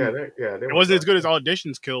 The fucking it wasn't as good as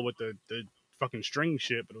Audition's kill with the fucking string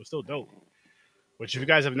shit, but it was still dope. Which, if you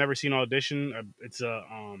guys have never seen Audition, it's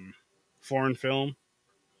a foreign film.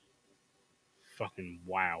 Fucking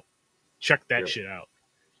wow! Check that shit out.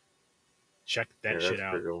 Check that shit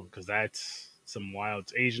out because that's some wild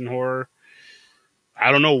it's Asian horror.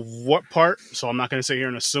 I don't know what part, so I'm not gonna sit here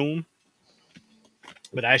and assume.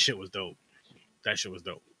 But that shit was dope. That shit was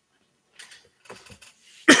dope.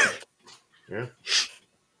 Yeah.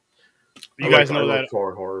 You guys know that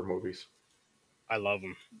foreign horror movies. I love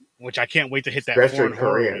them, which I can't wait to hit that Especially foreign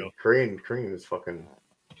horror wheel. Korean is fucking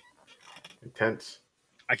intense.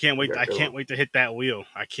 I can't wait. I can't wait to hit that wheel.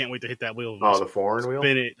 I can't wait to hit that wheel. Oh, the foreign wheel.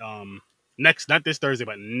 Spin it. Next, not this Thursday,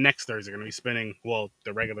 but next Thursday, gonna be spinning. Well,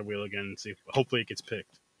 the regular wheel again. And see, hopefully it gets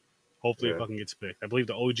picked. Hopefully it fucking gets picked. I believe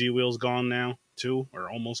the OG wheel's gone now too, or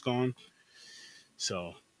almost gone.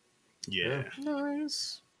 So, yeah.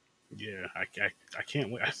 Nice. Yeah, I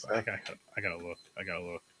can't wait. I gotta look. I gotta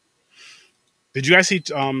look. Did you guys see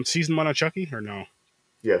season 1 of Chucky or no?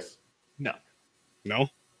 Yes. No.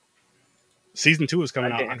 Season 2 is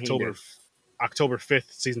coming I out didn't October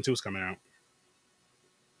 5th. Season 2 is coming out.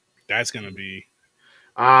 That's gonna be.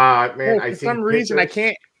 Man, for some reason I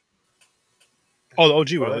can't. Oh, the OG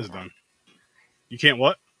wheel is done. You can't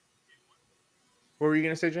what? What were you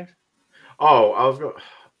gonna say, James? Oh, I was going.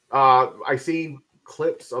 I see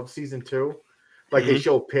clips of season 2, like they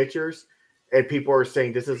show pictures, and people are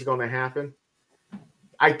saying this is going to happen.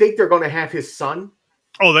 I think they're going to have his son.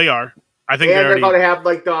 Oh, they are. I think they're going to have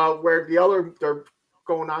like where they're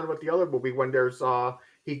going on with the other movie when there's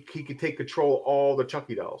he could take control of all the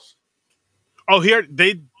Chucky dolls. Oh, here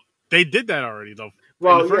they did that already though.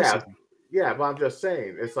 Well, yeah, but I'm just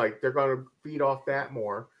saying it's like they're going to feed off that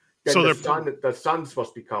more. Then So the son's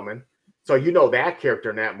supposed to be coming. So you know that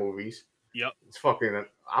character in that movie's. Yep. It's fucking.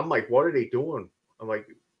 I'm like, what are they doing? I'm like,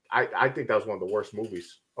 I think that was one of the worst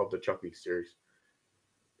movies of the Chucky series.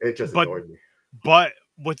 It just annoyed me. But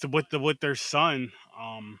with their son,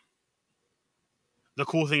 the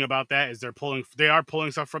cool thing about that is they are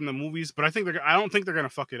pulling stuff from the movies, but I don't think they're gonna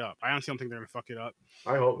fuck it up. I honestly don't think they're gonna fuck it up.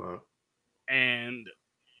 I hope not. And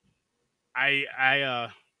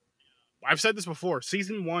I've said this before.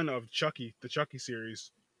 Season 1 of Chucky, the Chucky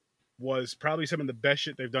series, was probably some of the best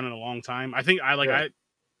shit they've done in a long time. I think I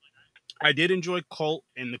did enjoy Cult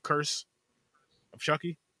and the Curse of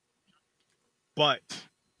Chucky, but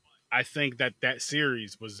I think that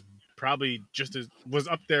series was probably was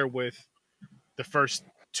up there with the first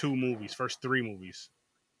 3 movies.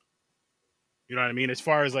 You know what I mean? As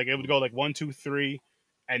far as like it would go like 1, 2, 3,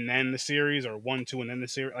 and then the series, or 1, 2, and then the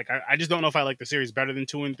series. Like I just don't know if I like the series better than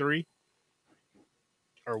 2 and 3,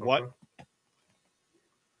 or what.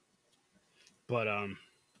 But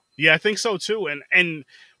yeah, I think so too. And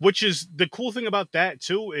which is the cool thing about that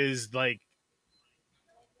too is like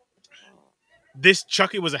this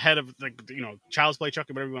Chucky was ahead of like Child's Play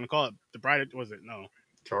Chucky, whatever you want to call it. The Bride was it? No,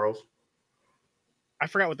 Charles. I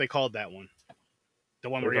forgot what they called that one. The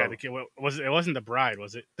one where he had the kid. It wasn't the Bride,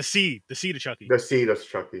 was it? The Seed of Chucky. The Seed of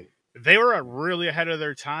Chucky. They were really ahead of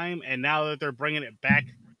their time, and now that they're bringing it back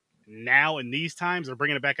now in these times, they're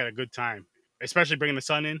bringing it back at a good time. Especially bringing the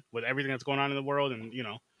son in with everything that's going on in the world, and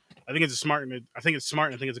I think it's smart, and I think it's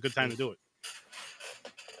a good time to do it.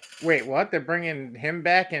 Wait, what? They're bringing him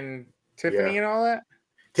back and Tiffany and all that?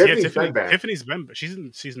 Tiffany's been back. Tiffany's been back. She's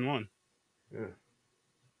in season 1. Yeah.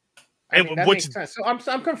 I mean, that makes sense. So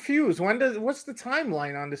I'm confused. What's the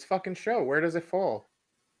timeline on this fucking show? Where does it fall?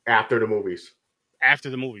 After the movies.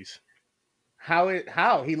 After the movies.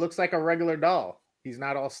 How? He looks like a regular doll. He's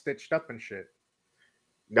not all stitched up and shit.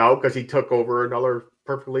 No, because he took over another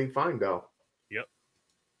perfectly fine doll. Yep.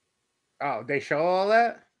 Oh, they show all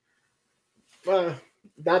that?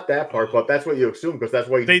 Not that part, but that's what you assume because that's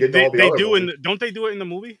what he did. Don't they do it in the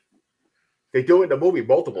movie? They do it in the movie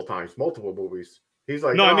multiple times, multiple movies. He's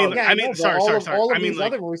like, no, I mean, sorry. All I mean, these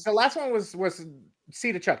other movies. The last one was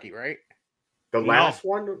Seed of Chucky, right? The last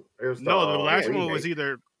one? It was the last one remake. was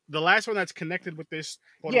either the last one that's connected with this.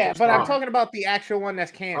 Yeah, but I'm Oh. talking about the actual one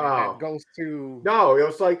that's canon that goes to. No, it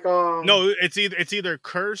was like No, it's either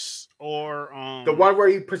Curse or the one where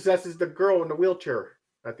he possesses the girl in the wheelchair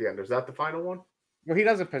at the end. Is that the final one? Well, he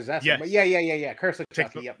doesn't possess Yes. it, but yeah. Curse of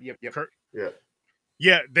Take Chucky. Yep. Yeah.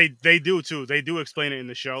 Yeah, they do too. They do explain it in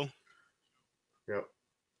the show. Yep.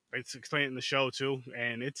 It's explained in the show too,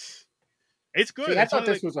 and it's good. See, I thought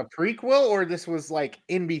this was a prequel, or this was like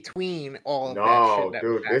in between all of that shit. That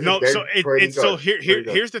dude, was no, so it's so good.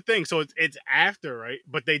 here's the thing. So it's after, right?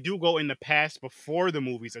 But they do go in the past before the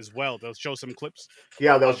movies as well. They'll show some clips.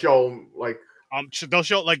 Yeah, they'll show him like they'll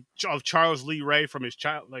show like of Charles Lee Ray from his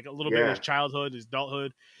child, like a little bit of his childhood, his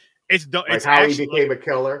adulthood. It's like it's how actually, he became a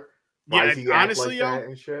killer. Why yeah, does he honestly, act like that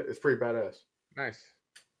and shit? It's pretty badass. Nice.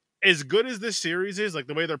 As good as this series is, like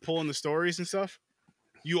the way they're pulling the stories and stuff,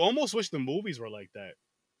 you almost wish the movies were like that.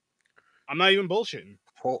 I'm not even bullshitting.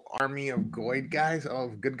 Whole army of good guys.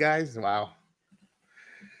 Wow.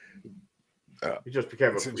 He just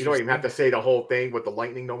became you don't even have to say the whole thing with the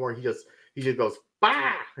lightning no more. He just goes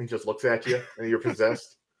bah and he just looks at you and you're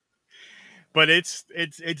possessed. But it's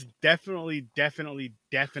definitely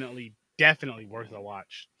worth a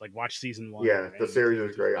watch. Like watch season 1. Yeah, the series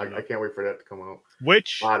is great. I can't wait for that to come out.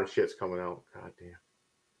 Which a lot of shit's coming out. God damn.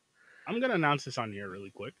 I'm gonna announce this on here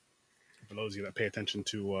really quick for those of you that pay attention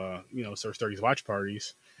to Surf 30's watch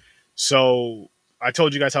parties. So I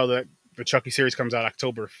told you guys how the Chucky series comes out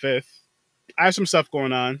October 5th. I have some stuff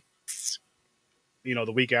going on.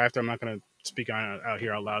 The week after, I'm not gonna speak on it out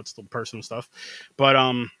here out loud. It's still personal stuff, but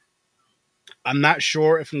I'm not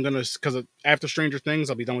sure if I'm gonna, because after Stranger Things,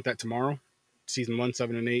 I'll be done with that tomorrow. Season 1,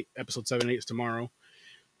 7 and 8, episode 7 and 8 is tomorrow.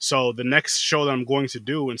 So the next show that I'm going to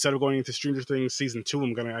do, instead of going into Stranger Things season 2,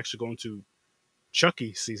 I'm gonna actually go into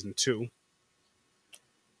Chucky season 2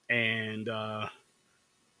 and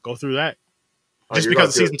go through that. Just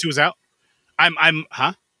because season 2 is out.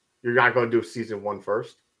 You're not going to do season 1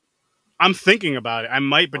 first? I'm thinking about it. I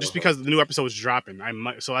might, but just because the new episode is dropping, I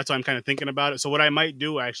might. So that's why I'm kind of thinking about it. So what I might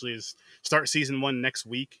do actually is start season 1 next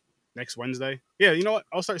week, next Wednesday. Yeah, you know what?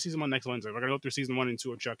 I'll start season 1 next Wednesday. We're gonna go through season 1 and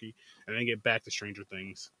 2 of Chucky, and then get back to Stranger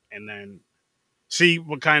Things, and then see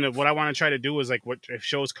what I want to try to do is like what if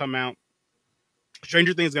shows come out.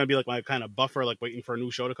 Stranger Things is gonna be like my kind of buffer, like waiting for a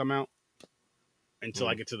new show to come out until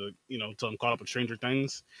I get to the until I'm caught up with Stranger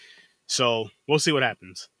Things. So we'll see what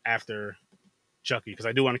happens after Chucky, because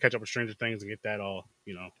I do want to catch up with Stranger Things and get that all,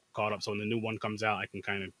 caught up. So when the new one comes out, I can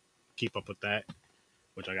kind of keep up with that,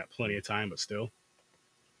 which I got plenty of time, but still.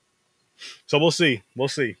 So we'll see.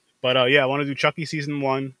 But I want to do Chucky season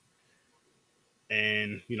 1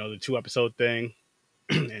 and, the 2-episode thing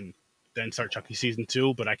and then start Chucky season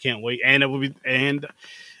 2, but I can't wait. And it'll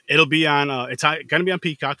be on, it's going to be on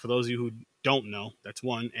Peacock for those of you who don't know. That's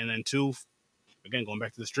 1. And then 2, again, going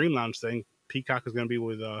back to the Stream Lounge thing, Peacock is going to be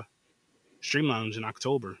with, Stream Lounge in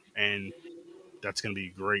October, and that's gonna be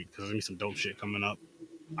great because there's gonna be some dope shit coming up.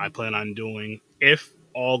 I plan on doing, if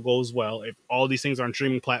all goes well, if all these things are on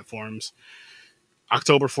streaming platforms,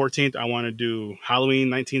 October 14th, I want to do Halloween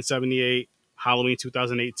 1978, Halloween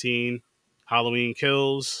 2018, Halloween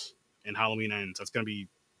Kills, and Halloween Ends. That's gonna be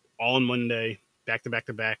all in one day, back to back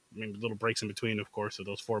to back. Maybe little breaks in between, of course, of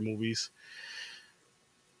those 4 movies,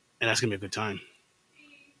 and that's gonna be a good time.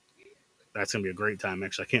 That's going to be a great time,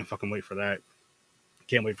 actually. I can't fucking wait for that.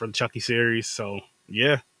 Can't wait for the Chucky series. So,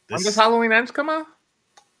 yeah. When does Halloween Ends come out?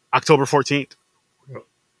 October 14th.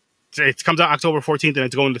 It comes out October 14th, and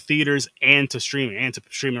it's going to theaters and to streaming right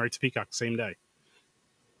to Peacock the same day.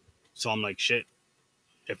 So I'm like, shit.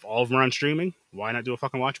 If all of them are on streaming, why not do a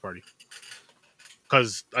fucking watch party?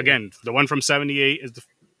 Because, again, the one from 78 is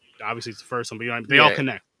obviously it's the first one, but they all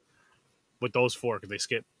connect with those 4 because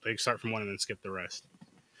they start from one and then skip the rest.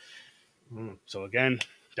 So again,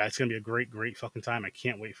 that's gonna be a great fucking time. I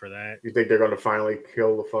can't wait for that. You think they're gonna finally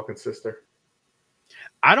kill the fucking sister?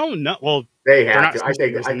 I don't know. Well, they have to. I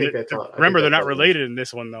think that's. Remember, they're not related in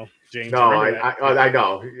this one though, James. No, I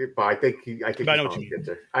know, but I think he gets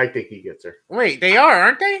her. I think he gets her. Wait, they are,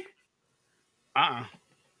 aren't they?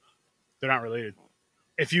 They're not related.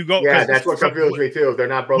 If you go, yeah, that's what confused me too. They're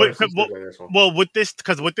not brothers and sisters in this one. Well, with this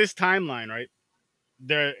timeline, right?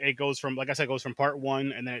 There it goes from, like I said, goes from part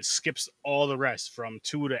 1 and then it skips all the rest from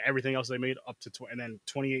 2 to everything else they made up to and then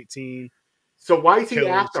 2018. So why is he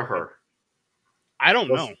after her? I don't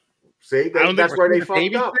know. See, that's where they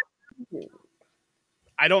fucked up.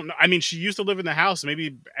 I don't know. I mean, she used to live in the house.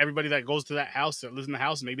 Maybe everybody that goes to that house that lives in the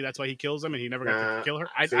house, maybe that's why he kills them and he never got to kill her.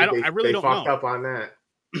 I really don't know. They fucked up on that.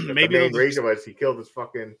 Maybe the main reason was he killed his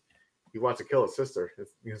fucking. He wants to kill his sister.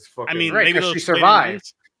 His fucking, maybe she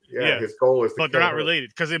survived. Yeah, his goal is to but they're kill not her. related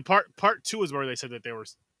because in part 2 is where they said that they were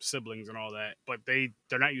siblings and all that, but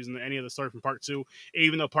they're not using any of the story from part 2,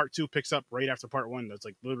 even though part 2 picks up right after part 1. That's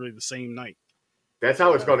like literally the same night. That's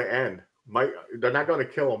how it's going to end. They're not going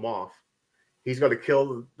to kill him off. He's going to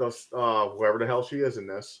kill the whoever the hell she is in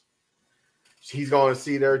this. He's going to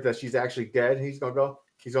see there that she's actually dead. He's going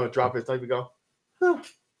to drop his knife and go, huh.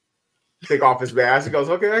 Take off his mask. He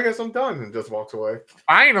goes, okay, I guess I'm done, and just walks away.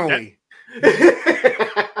 Finally.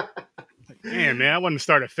 Damn, man, I want to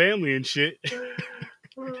start a family and shit.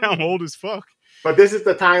 I'm old as fuck. But this is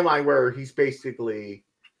the timeline where he's basically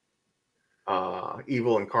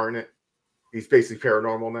evil incarnate. He's basically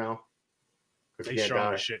paranormal now. He's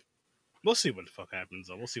strong as shit. We'll see what the fuck happens,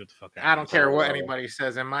 though. We'll see what the fuck happens. I don't care what anybody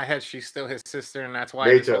says. In my head, she's still his sister, and that's why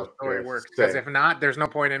this whole story works. Because if not, there's no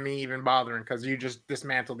point in me even bothering, because you just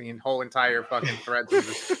dismantled the whole entire fucking threads of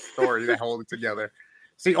the story that hold it together.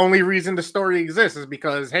 It's the only reason the story exists is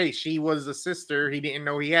because, hey, she was a sister he didn't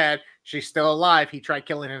know he had. She's still alive. He tried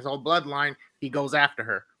killing his whole bloodline. He goes after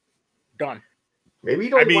her. Done. Maybe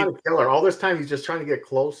he don't want to kill her. All this time, he's just trying to get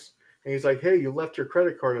close. And he's like, hey, you left your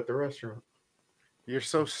credit card at the restaurant. You're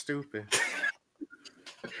so stupid.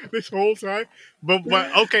 This whole time?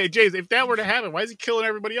 But okay, James, if that were to happen, why is he killing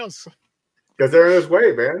everybody else? Because they're in his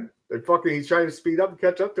way, man. He's trying to speed up and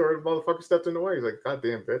catch up to her. The motherfucker stepped in the way. He's like, God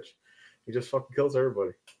damn, bitch. He just fucking kills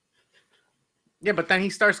everybody. Yeah, but then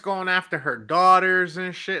he starts going after her daughters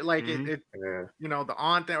and shit. Like, yeah. You know, the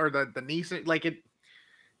aunt or the niece. Like, it.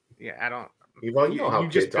 Yeah, I don't. Well, you know how you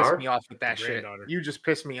kids just pissed are. me off with that shit. You just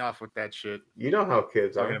pissed me off with that shit. You know how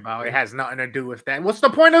kids are. About it has nothing to do with that. What's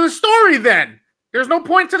the point of the story then? There's no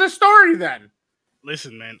point to the story then.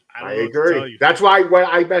 Listen, man, I agree. That's why when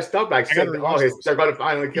I messed up, I said, they're going to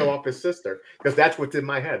finally kill off his sister, because that's what's in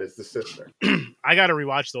my head is the sister. I got to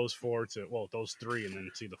rewatch those those 3, and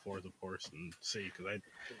then see the 4th, of course, and see because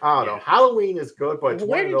I don't know. Halloween is good, but it's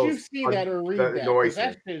where one did of those you see that or read that?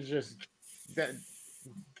 That is just that.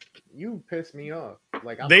 You pissed me off.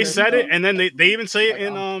 Like they said it, and then they even say it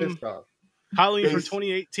in Halloween for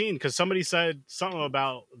 2018 because somebody said something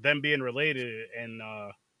about them being related, and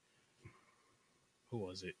who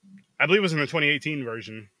was it? I believe it was in the 2018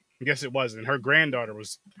 version. I guess it was, and her granddaughter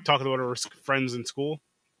was talking to one of her friends in school,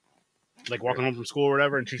 like walking home from school or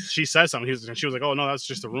whatever, and she said something. And she was like, "Oh no, that's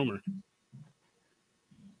just a rumor."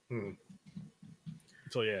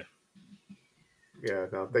 So yeah,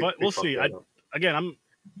 no, but we'll see. That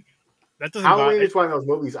doesn't. Halloween is one of those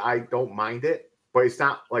movies I don't mind it, but it's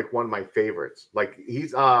not like one of my favorites. Like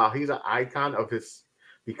he's an icon of his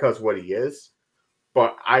because what he is,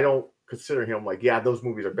 but I don't consider him like those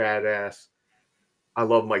movies are badass. I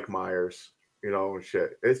love Mike Myers, and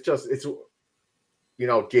shit. It's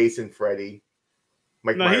Jason, Freddy,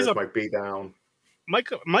 Mike Myers might be down.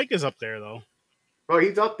 Mike is up there though. Well,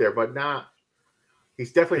 he's up there, but not.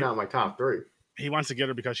 He's definitely not in my top 3. He wants to get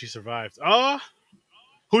her because she survived.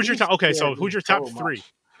 Who's your top? Okay, so who's your top 3?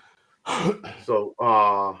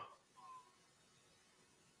 So,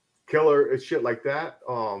 killer and shit like that.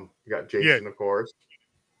 You got Jason, of course.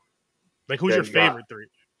 Like, who's your favorite 3?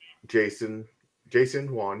 Jason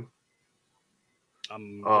 1.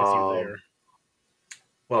 I'm with you there.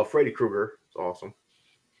 Well, Freddy Krueger is awesome.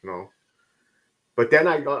 But then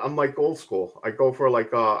I'm like old school. I go for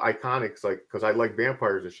like iconics, like because I like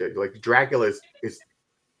vampires and shit. Like Dracula is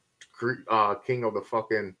king of the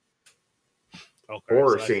fucking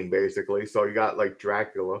horror scene, basically. So you got like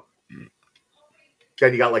Dracula.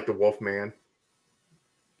 Then you got like the Wolfman.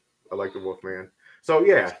 I like the Wolfman. So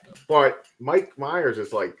yeah, but Mike Myers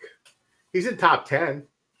is like he's in top 10,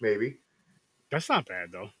 maybe. That's not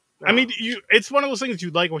bad though. No. I mean, it's one of those things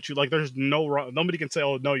you like what you like. There's no wrong. Nobody can say,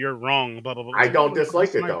 "Oh no, you're wrong." Blah blah blah. I don't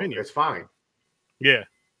dislike it though. Opinion. It's fine. Yeah.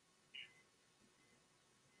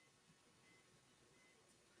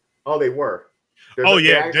 Oh, they were. So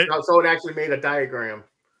it actually made a diagram.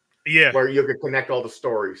 Yeah. Where you could connect all the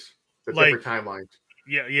stories, the different timelines.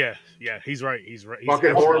 Yeah. He's right.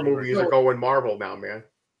 Fucking horror movies are going Marvel now, man.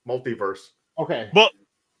 Multiverse. Okay. But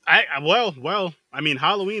I mean,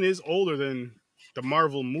 Halloween is older than the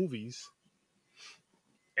Marvel movies,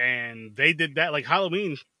 and they did that like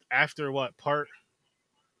Halloween after what part?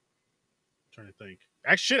 I'm trying to think.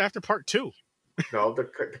 Actually, after part 2. No, the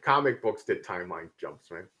comic books did timeline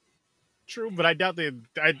jumps, man. True, but I doubt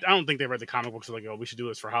I don't think they read the comic books like, oh, we should do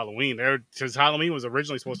this for Halloween. Because Halloween was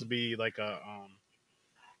originally supposed to be like an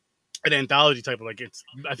anthology type of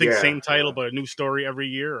same title but a new story every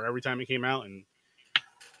year or every time it came out, and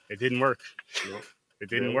it didn't work. Nope. It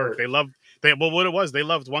didn't work. They loved they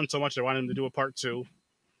loved 1 so much they wanted him to do a part 2,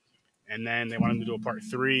 and then they wanted him to do a part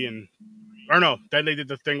 3, then they did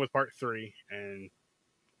the thing with part 3, and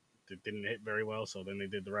it didn't hit very well, so then they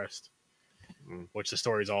did the rest. Mm. Which the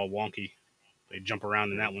story's all wonky. They jump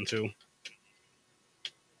around in that one too.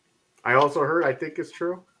 I also heard, I think it's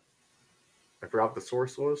true. I forgot what the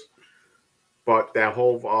source was, but that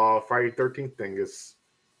whole Friday 13th thing is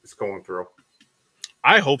going through.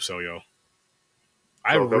 I hope so, yo.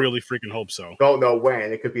 I So really freaking hope so. Don't know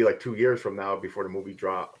when. It could be like 2 years from now before the movie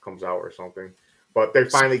comes out or something. But they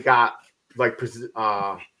finally got like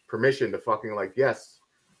permission to fucking like, yes,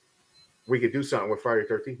 we could do something with Friday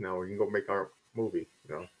 13th now. We can go make our movie,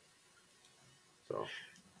 you know. So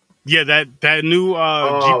Yeah, that new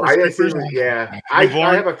I didn't see Creepers it. Yeah, I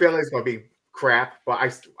Reborn. have a feeling it's gonna be crap, but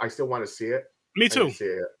I still want to see it. Me I too. need to see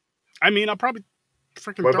it. I mean, I'll probably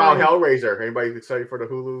freaking. What about Hellraiser? Anybody excited for the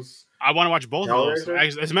Hulu's? I want to watch both of those.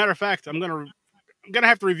 Hellraiser? As a matter of fact, I'm gonna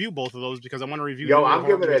have to review both of those because I want to review. Yo, newer I'm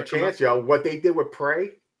horror giving it a movies that come chance, yo. What they did with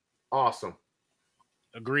Prey, awesome. out.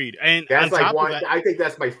 Agreed. And That's on like top one. of that, I think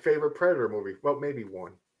that's my favorite Predator movie. Well, maybe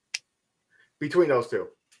one. Between those two,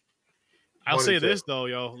 I'll one say and two. this though,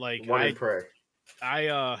 yo. Like one and Prey.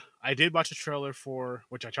 I did watch a trailer for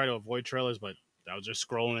which I try to avoid trailers, but I was just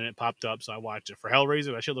scrolling and it popped up, so I watched it for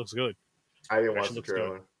Hellraiser. That shit looks good. I didn't That watch shit the looks good.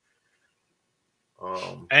 trailer.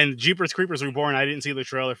 And Jeepers Creepers Reborn, I didn't see the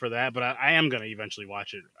trailer for that, but I am gonna eventually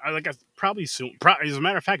watch it. I probably soon. As a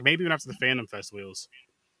matter of fact, maybe even after the Fandom Fest wheels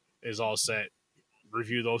is all set,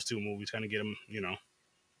 review those two movies, kind of get them,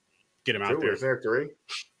 get them out Two, there. is there 3?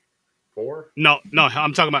 4? No,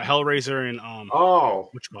 I'm talking about Hellraiser and Oh,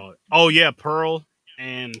 what you call it? Oh yeah, Pearl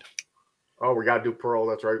and we gotta do Pearl.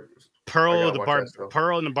 That's right. Pearl gotta the watch Bar that stuff.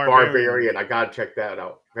 Pearl and the Barbarian. Barbarian. I gotta check that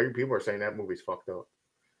out. Maybe people are saying that movie's fucked up.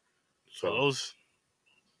 So those,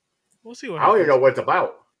 we'll see what I don't even happens. know what it's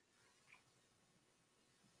about.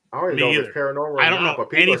 I don't even Me know either. if it's paranormal or I don't not, know but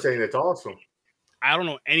people are anything. saying it's awesome. I don't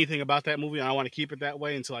know anything about that movie, and I want to keep it that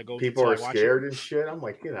way until I go. People until are I watch scared and shit. I'm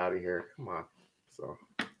like, get out of here. Come on. So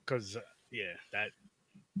because that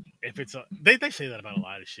if it's they say that about a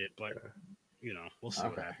lot of shit, but we'll see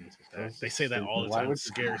what happens with that. They say that all the time. It's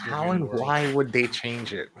scary. How and why would they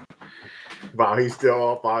change it? wow, he's still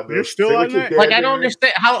up on this. You're still See what on you that? did, Like, I don't man?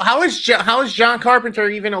 understand how is John Carpenter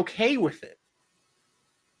even okay with it?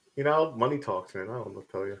 Money talks, man. I don't know,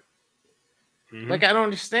 tell you. Mhm. Like, I don't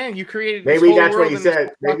understand. You created this Maybe whole that's what world he and this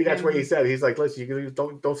said. Maybe that's what he fucking- said. He's like, listen, you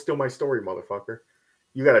don't steal my story, motherfucker.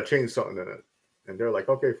 You got to change something in it. And they're like,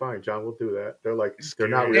 okay, fine, John, we'll do that. They're like, they're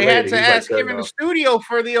not They They related. had to He's like, ask "Fair him in the enough." studio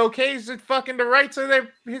for the okays to fucking the rights of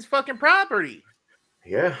his fucking property.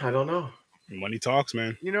 Yeah, I don't know. Money talks,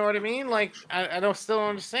 man. You know what I mean? Like, I don't still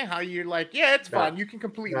understand how you're like, yeah, it's fine. You can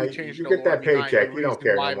completely Nah, change you the get that lore behind paycheck. the You don't reason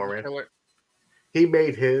care no why more, the man. killer- He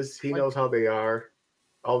made his. He Like- knows how they are.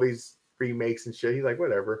 All these remakes and shit. He's like,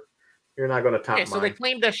 whatever. You're not going to top Okay, so they mine.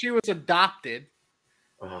 claimed that she was adopted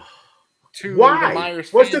Ugh. to Why? the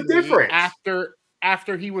Myers What's the family difference?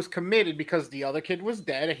 after he was committed because the other kid was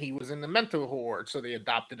dead and he was in the mental ward, so they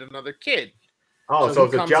adopted another kid. Oh, so he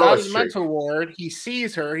it's a comes out jealous of the streak. mental ward, he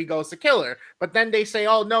sees her, he goes to kill her. But then they say,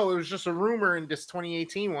 oh no, it was just a rumor in this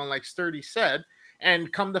 2018 one, like Sturdy said.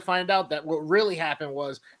 And come to find out that what really happened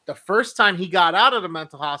was the first time he got out of the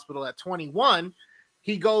mental hospital at 21,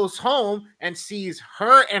 he goes home and sees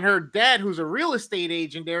her and her dad, who's a real estate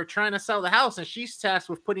agent there, trying to sell the house, and she's tasked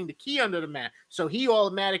with putting the key under the mat. So he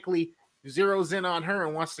automatically zeroes in on her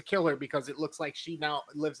and wants to kill her because it looks like she now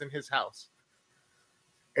lives in his house.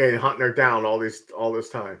 And hunting her down all this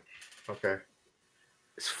time. Okay.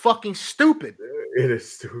 It's fucking stupid. It is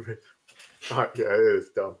stupid. Yeah, it is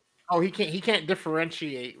dumb. Oh, he can't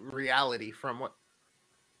differentiate reality from what.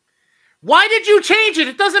 Why did you change it?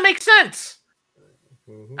 It doesn't make sense.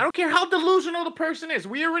 Mhm. I don't care how delusional the person is.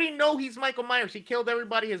 We already know he's Michael Myers. He killed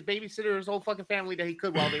everybody, his babysitter, his whole fucking family that he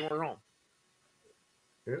could while they were home.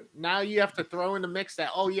 Yeah. Now you have to throw in the mix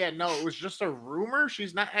that, oh yeah, no, it was just a rumor.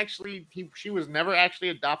 She's not actually, she was never actually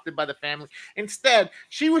adopted by the family. Instead,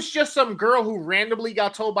 she was just some girl who randomly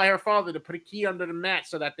got told by her father to put a key under the mat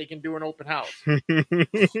so that they can do an open house.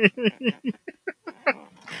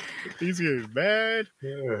 He's getting mad. Yeah.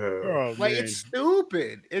 Oh, Like, man. it's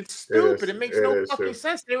stupid. It's stupid. It makes no It is fucking too.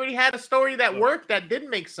 sense. They already had a story that worked that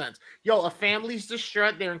didn't make sense. Yo, a family's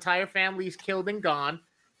distraught. Their entire family's killed and gone.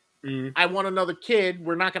 Mhm. I want another kid.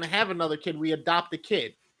 We're not going to have another kid. We adopt a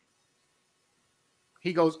kid.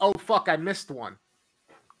 He goes, oh, fuck, I missed one.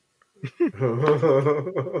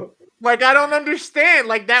 Like, I don't understand.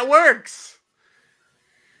 Like, that works.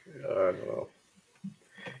 I don't know.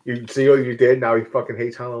 You see what you did? Now he fucking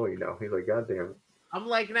hates Halloween now. He's like, God damn it. I'm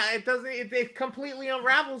like, nah, it doesn't, it completely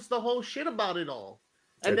unravels the whole shit about it all.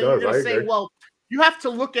 And It then does, you're going I to say, agree. well, you have to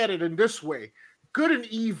look at it in this way. Good and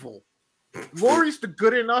evil. Laurie's the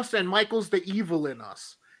good in us and Michael's the evil in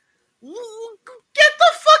us. Get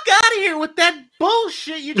the fuck out of here with that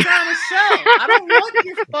bullshit you're trying to sell. I don't want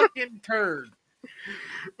your fucking turd.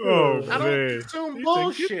 Oh, I don't man. consume You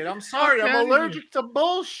bullshit. I'm sorry. I'm outta here. allergic to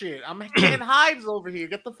bullshit. I'm getting hives over here.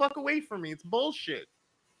 Get the fuck away from me. It's bullshit.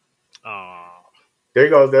 Oh, There you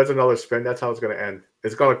go. There's another spin. That's how it's gonna end.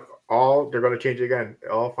 It's gonna they're gonna change it again. It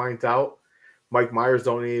all finds out Mike Myers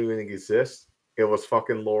don't even exist. It was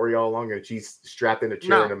fucking Lori all along, and she's strapped in a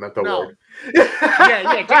chair in a mental ward.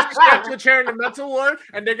 Yeah. Just strapped to a chair in the mental ward,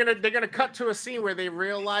 and they're gonna cut to a scene where they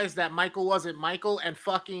realize that Michael wasn't Michael, and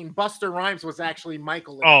fucking Busta Rhymes was actually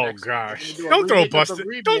Michael. Oh gosh! Don't throw Busta.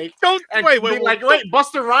 Don't wait.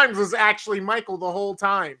 Busta Rhymes was actually Michael the whole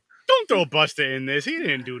time. Don't throw Busta in this. He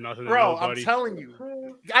didn't do nothing. Bro, to nobody. I'm telling you.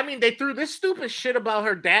 I mean, they threw this stupid shit about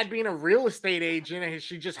her dad being a real estate agent, and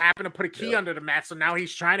she just happened to put a key under the mat, so now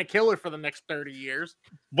he's trying to kill her for the next 30 years.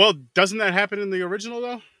 Well, doesn't that happen in the original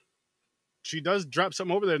though? She does drop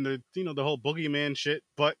something over there in the the whole boogeyman shit.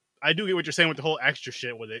 But I do get what you're saying with the whole extra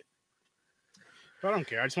shit with it. But I don't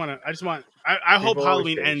care. I hope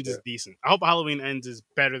Halloween Ends is decent. I hope Halloween Ends is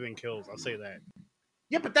better than Kills. I'll say that.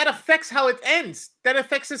 Yeah, but that affects how it ends. That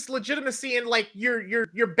affects its legitimacy and like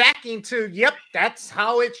you're backing to, yep, that's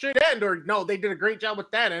how it should end. Or no, they did a great job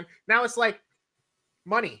with that end. Now it's like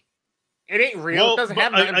money. It ain't real. Well, it doesn't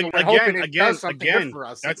have that. Again, for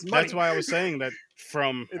us. That's why I was saying that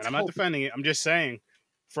and I'm not defending it. I'm just saying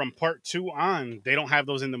from part 2 on, they don't have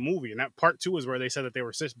those in the movie. And that part 2 is where they said that they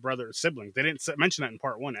were siblings. They didn't mention that in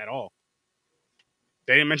part 1 at all.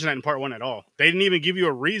 They didn't mention that in part 1 at all. They didn't even give you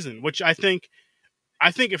a reason, which I think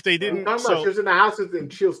if they didn't, she was in the house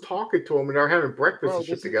and she was talking to him, and they're having breakfast and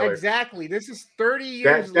shit together. Exactly. This is 30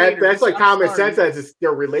 years later. That's like common sense, as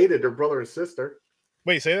they're related, they're brother and sister.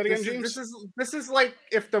 Wait, say that again, James. This is like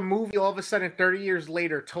if the movie all of a sudden 30 years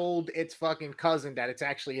later told its fucking cousin that it's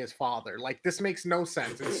actually his father. Like, this makes no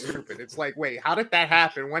sense. It's stupid. It's like, wait, how did that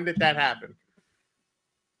happen? When did that happen?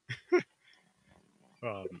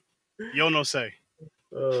 Yo no say.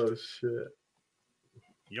 Oh shit.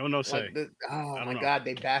 Yo no say. Oh my god,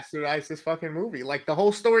 they bastardized this fucking movie. Like, the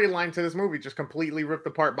whole storyline to this movie just completely ripped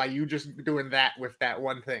apart by you just doing that with that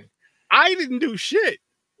one thing. I didn't do shit.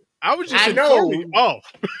 I was just informing. Oh.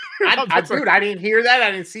 Dude, I didn't hear that.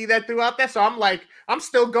 I didn't see that throughout that. So I'm like, I'm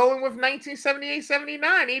still going with 1978,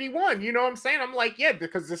 79, 81. You know what I'm saying? I'm like, yeah,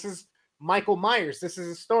 because this is Michael Myers. This is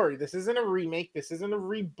a story. This isn't a remake. This isn't a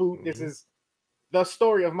reboot. Mm-hmm. This is the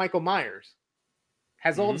story of Michael Myers.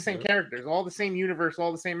 Has all the same characters, all the same universe,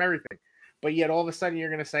 all the same everything. But yet all of a sudden you're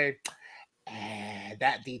going to say,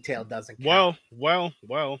 that detail doesn't count. Well.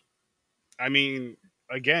 I mean,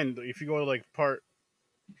 again, if you go to like part,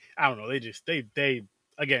 I don't know,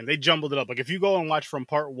 they jumbled it up. Like if you go and watch from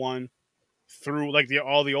part 1 through like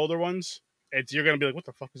all the older ones, you're going to be like, what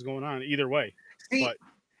the fuck is going on? Either way. See,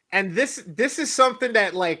 and this is something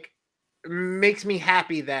that like makes me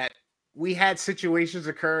happy that we had situations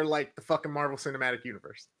occur like the fucking Marvel Cinematic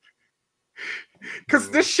Universe. Because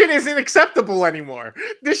this shit isn't acceptable anymore.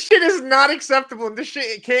 This shit is not acceptable. And this shit,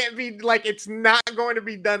 it can't be like, it's not going to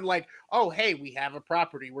be done like, oh, hey, we have a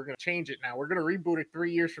property. We're going to change it now. We're going to reboot it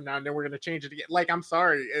 3 years from now, and then we're going to change it again. Like, I'm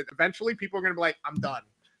sorry. Eventually, people are going to be like, I'm done.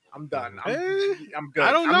 I'm good.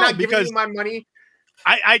 I don't know. I'm not giving you my money.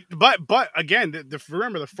 But again,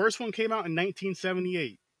 remember, the first one came out in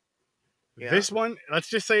 1978. Yeah. This one, let's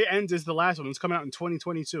just say Ends is the last one. It's coming out in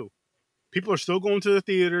 2022. People are still going to the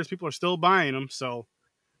theaters. People are still buying them. So,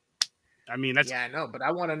 I mean, that's... Yeah, I know. But I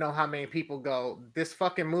want to know how many people go, this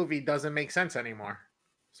fucking movie doesn't make sense anymore.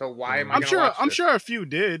 So why am I going to watch I'm this? sure a few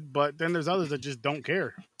did, but then there's others that just don't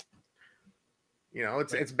care. You know,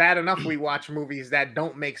 it's bad enough we watch movies that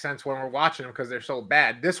don't make sense when we're watching them because they're so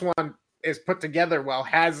bad. This one is put together well,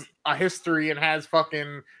 has a history and has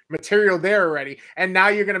fucking material there already. And now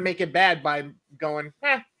you're going to make it bad by going,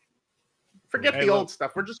 forget the old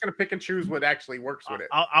stuff. We're just going to pick and choose what actually works with it.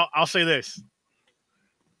 I'll say this.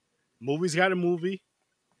 Movies got a movie.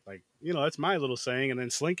 Like, that's my little saying. And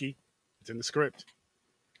then Slinky, it's in the script.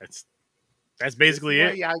 That's basically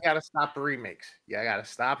it. Yeah, I got to stop the remakes.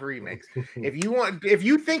 If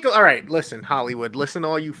you think, all right, listen, Hollywood, listen to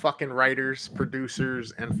all you fucking writers,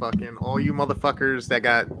 producers, and fucking all you motherfuckers that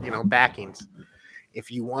got, backings.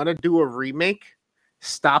 If you want to do a remake,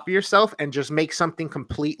 stop yourself and just make something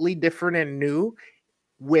completely different and new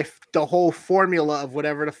with the whole formula of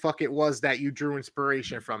whatever the fuck it was that you drew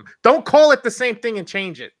inspiration from. Don't call it the same thing and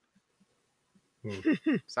change it.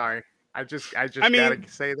 Sorry. I just gotta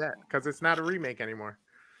say that because it's not a remake anymore.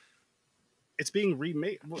 It's being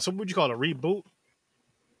remade. So would you call it a reboot?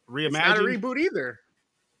 Reimagined? It's not a reboot either.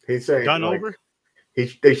 He's saying done over.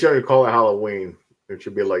 They shouldn't call it Halloween. It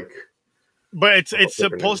should be like But it's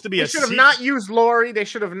flipping supposed to be They a should have sequel. not used Laurie. They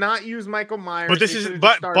should have not used Michael Myers. But this They is- should have but-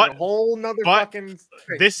 just started but- a whole nother but fucking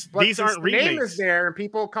thing. These Since aren't the name remakes. is there and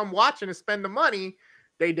people come watching and spend the money,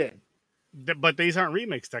 they did. But these aren't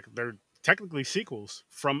remakes. They're technically sequels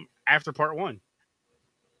from after part 1.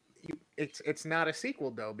 It's not a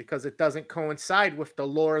sequel though because it doesn't coincide with the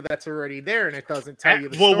lore that's already there and it doesn't tell you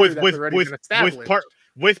the Well, story that's already been established.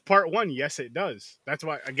 with part 1, yes, it does. That's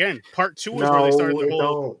why again, part 2 is where No, they started the it whole.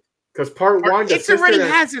 don't. Because part one, the It already sister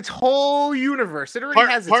has its whole universe. It already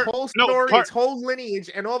has its whole story, its whole lineage,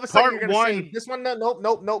 and all of a sudden you're going to say this one,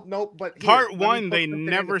 nope. But part 1, they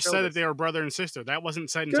never said that they were brother and sister. That wasn't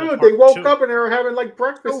said until Dude, part they woke 2. up and they were having like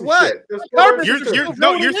breakfast. So and what? shit. That's Garbage brother and is sister. still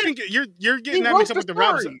No, going you're in. thinking you're He getting that wrote mixed up the with the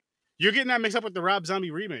Rob. story. You're getting that mixed up with the Rob Zombie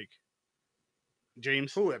remake,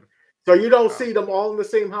 James. Who him? So you don't see them all in the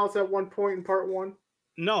same house at one point in part one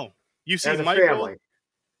No, you see as a Michael. family.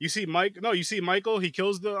 You see Mike. No, you see Michael. He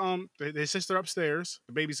kills his sister upstairs,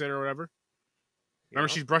 the babysitter or whatever. Remember,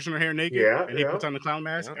 she's brushing her hair naked, Yeah, and he yeah. puts on the clown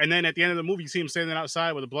mask. Yeah. And then at the end of the movie, you see him standing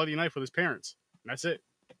outside with a bloody knife with his parents. And that's it.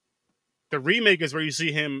 The remake is where you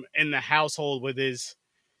see him in the household with his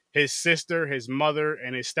sister, his mother,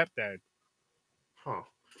 and his stepdad. Huh.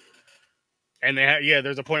 And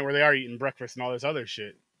there's a point where they are eating breakfast and all this other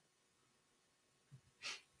shit.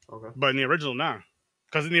 Okay. But in the original, nah.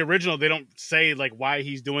 Because in the original, they don't say like why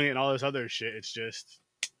he's doing it and all this other shit. It's just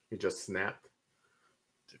He just snapped.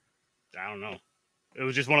 I don't know. It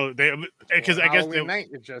was just one of the because I guess Halloween night,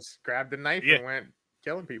 it just grabbed a knife Yeah. and went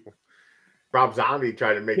killing people. Rob Zombie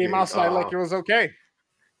tried to make Came it, outside like it was okay.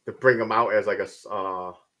 to bring him out as like a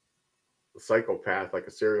psychopath, like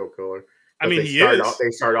a serial killer. I mean, They start is. Off, they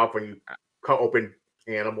start off when you cut open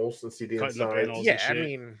animals and see the Cutting up inside. animals. Yeah, I shit.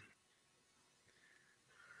 mean,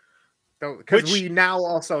 because Which- we now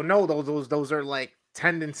also know those are like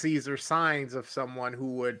tendencies or signs of someone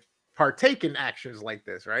who would partake in actions like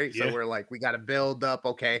this, right? Yeah. So we're like, we got to build up.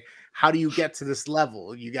 Okay, how do you get to this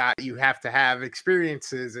level? You have to have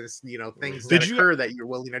experiences, and things Did that you- occur that you're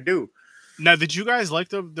willing to do. Now, did you guys like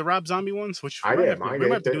the Rob Zombie ones? Which I we might didn't have to- mind we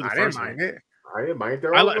might it. have to do the I didn't first mind one. it. I didn't mind.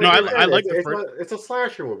 They're I all like- really no, I- good. I like It's, the it's first- it's a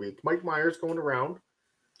slasher movie. It's Mike Myers going around.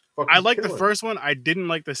 I like the killing. first one. I didn't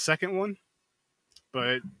like the second one,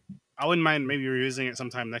 but I wouldn't mind maybe revisiting it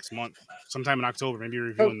sometime next month, sometime in October. Maybe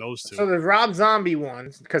reviewing those two. So the Rob Zombie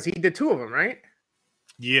ones, because he did 2 of them, right?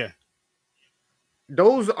 Yeah,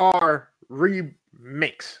 Those are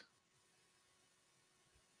remakes,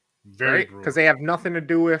 very right? brutal. Because they have nothing to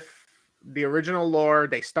do with the original lore.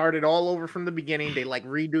 They started all over from the beginning. They like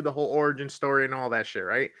redo the whole origin story and all that shit,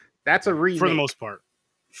 right? That's a remake.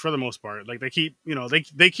 For the most part, like they keep,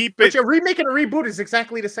 they keep But it. a remake and a reboot is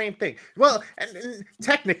exactly the same thing. Well, and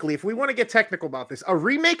technically, if we want to get technical about this, a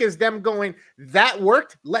remake is them going, that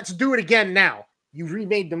worked, let's do it again now. You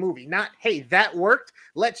remade the movie, not, hey, that worked,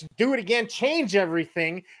 let's do it again, change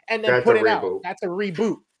everything, and then That's put a it out. reboot. That's a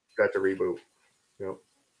reboot. That's a reboot.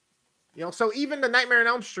 Yep. So even the Nightmare on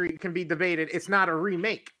Elm Street can be debated. It's not a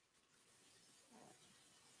remake.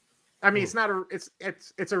 I mean, it's not a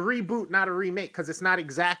it's a reboot, not a remake, because it's not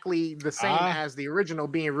exactly the same as the original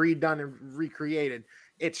being redone and recreated.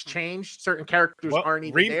 It's changed. Certain characters Well, aren't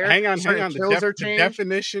even there. hang on. Certain kills are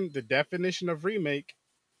changed. The definition of remake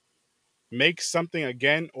makes something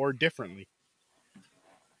again or differently.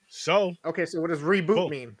 So Okay, so what does reboot Cool.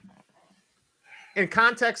 mean? In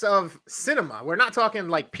context of cinema, we're not talking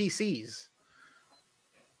like PCs.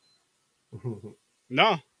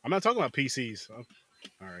 no, I'm not talking about PCs. Oh,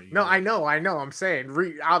 all right. No, I know. I'm saying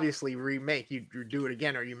obviously remake. You do it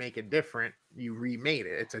again or you make it different. You remade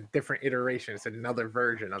it. It's a different iteration. It's another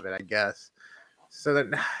version of it, I guess. So that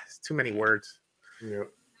it's too many words. Yep.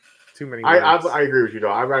 Too many words. I agree with you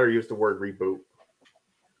though. I'd rather use the word reboot.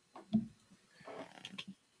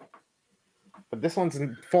 But this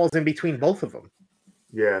falls in between both of them.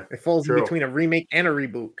 Yeah. It falls True. in between a remake and a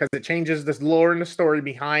reboot because it changes the lore and the story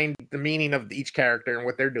behind the meaning of each character and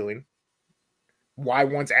what they're doing. Why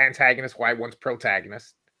one's antagonist, why one's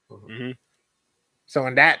protagonist. Mhm. So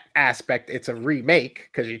in that aspect, it's a remake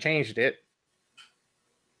because you changed it.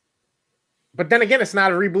 But then again, it's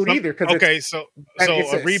not a reboot either. Because so it's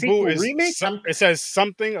a a sequel reboot is remake? it says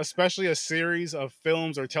something, especially a series of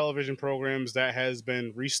films or television programs that has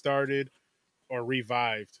been restarted or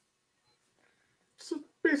revived. It's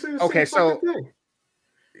basically the Okay, same so- fucking thing.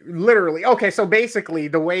 literally, okay, so basically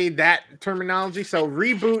the way that terminology, so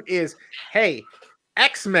reboot is, hey,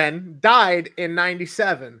 X-Men died in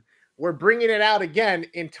 97. We're bringing it out again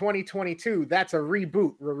in 2022. That's a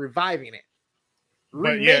reboot. We're reviving it. But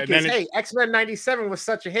Remake yeah, is, then hey, X-Men 97 was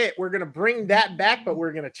such a hit. We're going to bring that back, but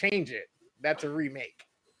we're going to change it. That's a remake.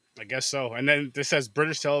 I guess so. And then this says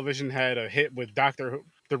British television had a hit with Doctor Who,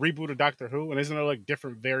 the reboot of Doctor Who, and isn't there like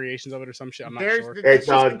different variations of it or some shit? I'm not sure. That's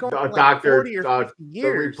just been going for like Doctor 40 or 50 that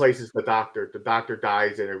years. replaces the Doctor. The Doctor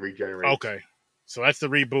dies and it regenerates. Okay, so that's the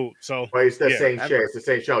reboot. So, but it's the yeah, same shit. It's the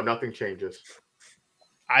same show. Nothing changes.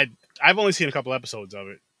 I've only seen a couple episodes of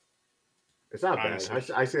it. It's not honestly.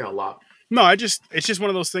 bad. I seen a lot. No, it's just one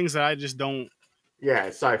of those things that I just don't. Yeah,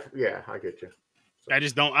 it's yeah, I get you. I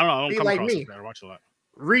just don't. I don't Be come like across me. it. I watch a lot.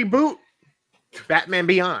 Reboot, Batman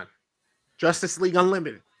Beyond, Justice League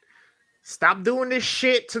Unlimited. Stop doing this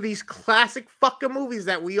shit to these classic fucking movies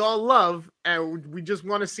that we all love, and we just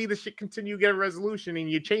want to see the shit continue to get a resolution,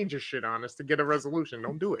 and you change your shit on us to get a resolution.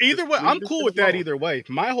 Don't do it. Either way, I'm cool with that alone. either way.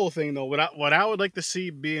 My whole thing though, what I would like to see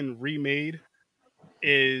being remade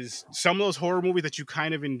is some of those horror movies that you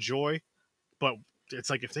kind of enjoy, but it's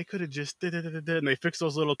like if they could have just and they fix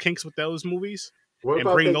those little kinks with those movies What and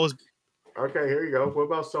about bring those. Okay, here you go. What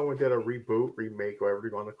about someone did a reboot, remake, whatever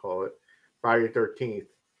you want to call it, Friday the 13th,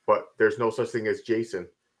 but there's no such thing as Jason.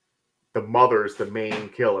 The mother's the main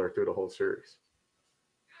killer through the whole series.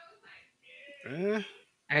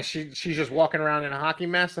 And she's just walking around in a hockey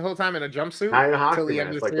mask the whole time in a jumpsuit Not in a hockey until the end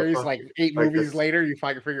of mask, the series. Like 8 movies this. later, you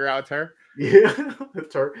finally figure out it's her. Yeah,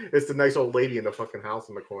 it's her. It's the nice old lady in the fucking house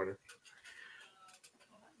in the corner.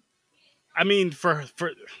 I mean, for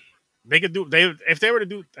they could do if they were to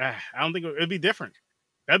do. I don't think it'd be different.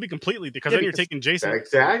 That'd be completely because then you're taking Jason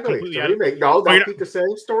exactly. It's a remake. No, they'll keep the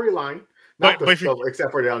same storyline,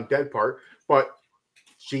 except for the undead part. But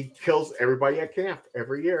she kills everybody at camp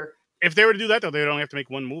every year. If they were to do that, though, they'd only have to make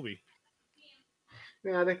one movie.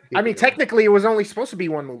 Yeah, I mean, technically, it was only supposed to be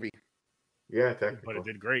one movie. Yeah, technically, but it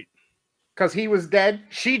did great. Because he was dead,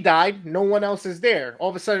 she died, no one else is there. All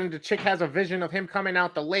of a sudden, the chick has a vision of him coming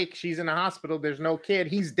out the lake. She's in the hospital. There's no kid.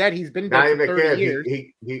 He's dead. He's been dead for 30 years.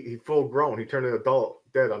 He full grown. He turned an adult,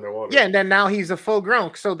 dead underwater. Yeah, and then now he's a full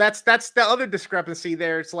grown. So that's the other discrepancy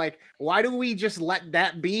there. It's like, why do we just let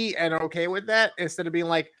that be and okay with that instead of being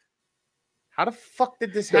like, how the fuck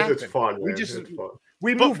did this happen? It's fun. Man. It's fun.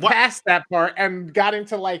 We moved past that part and got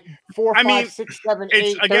into like 4, 5, 6, 7,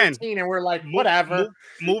 8, 13, and we're like, whatever.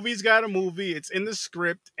 Movie's got a movie. It's in the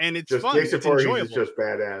script, and it's fun. Jason it's enjoyable. Is just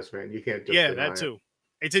badass, man. You can't. Just that too.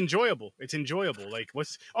 It's enjoyable. It's enjoyable. Like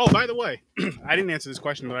what's? Oh, by the way, I didn't answer this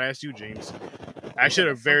question that I asked you, James. I should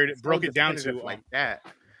have broke it down to like that.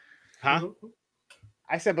 Huh?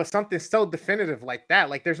 I said, but something so definitive like that.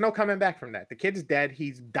 Like, there's no coming back from that. The kid's dead.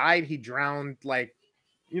 He's died. He drowned. Like.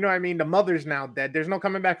 You know what I mean? The mother's now dead. There's no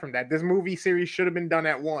coming back from that. This movie series should have been done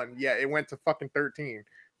at 1. Yeah, it went to fucking 13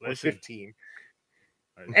 or 15.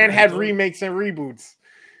 And had remakes and reboots.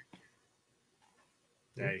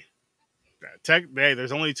 Hey,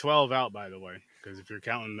 there's only 12 out, by the way. Because if you're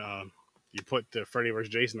counting, you put the Freddy vs.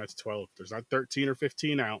 Jason, that's 12. There's not 13 or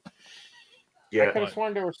 15 out. Yeah, I could have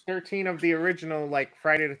sworn there was 13 of the original, like,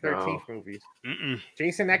 Friday the 13th movies.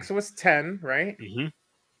 Jason X was 10, right? Mm-hmm.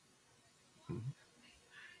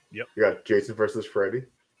 Yep. You got Jason versus Freddy.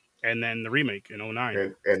 And then the remake in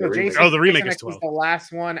 09. And so the remake is 12. Was the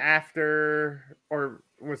last one after, or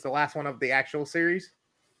was the last one of the actual series?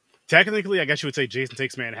 Technically, I guess you would say Jason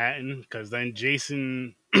Takes Manhattan, because then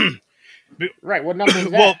Jason... right, what number is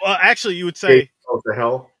that? Well, actually, you would say... Jason Goes to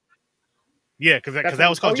Hell? Yeah, because that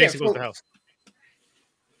was called Jason Goes to Hell.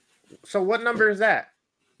 So what number is that?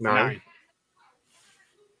 9.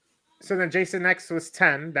 So then Jason X was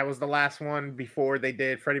 10. That was the last one before they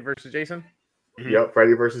did Freddy versus Jason? Mm-hmm. Yep,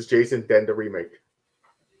 Freddy versus Jason, then the remake.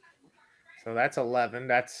 So that's 11.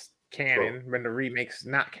 That's canon. When the remake's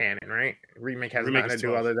not canon, right? Remake has nothing to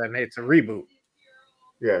do other than it's a reboot.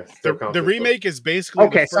 Yeah. The remake is basically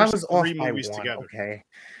the first so I was 3 movies together. Okay.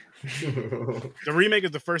 The remake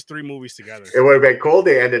is the first 3 movies together. It would have been cool.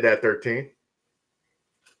 They ended at 13.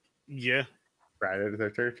 Yeah. Friday the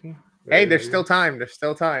 13th. Hey, there's still time. There's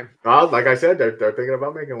still time. Like I said, they're thinking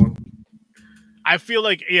about making one. I feel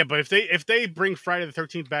like but if they bring Friday the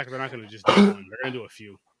 13th back, they're not going to just do one. They're going to do a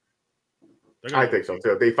few. I think so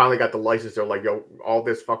too. They finally got the license. They're like, yo, all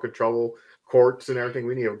this fucking trouble, courts and everything.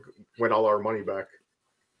 We need to win all our money back.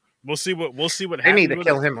 We'll see what happens. They need to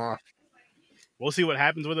kill him off. We'll see what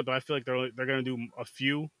happens with it, but I feel like they're going to do a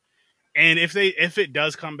few. And if it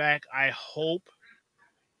does come back, I hope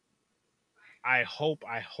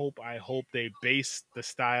they base the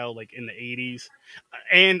style like in the 80s.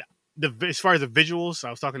 And as far as the visuals,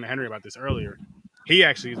 I was talking to Henry about this earlier. He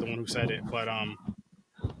actually is the one who said it, but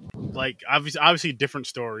like obviously different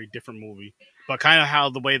story, different movie, but kind of how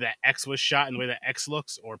the way that X was shot and the way that X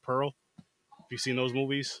looks, or Pearl. If you've seen those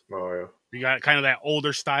movies, oh yeah, you got kind of that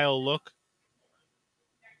older style look.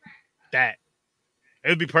 That It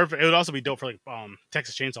would be perfect. It would also be dope for like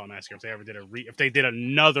Texas Chainsaw Massacre if they ever did if they did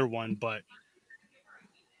another one, but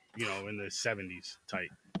in the 70s type.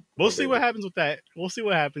 We'll see what happens with that. We'll see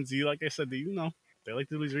what happens. Like I said, they like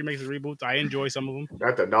to do these remakes and reboots. I enjoy some of them.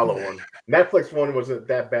 That's another one. Netflix one wasn't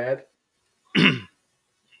that bad.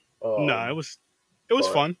 No, it was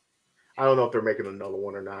fun. I don't know if they're making another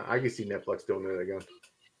one or not. I can see Netflix doing it again.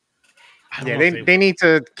 Yeah, they need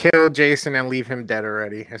to kill Jason and leave him dead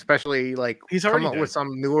already. Especially like he's already come up with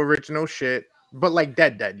some new original shit. But like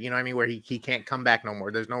dead. You know what I mean? Where he can't come back no more.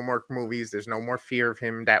 There's no more movies. There's no more fear of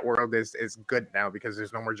him. That world is good now because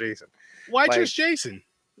there's no more Jason. Why just Jason?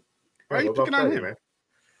 Why are you picking on him? Man?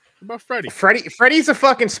 What about Freddy? Freddy's a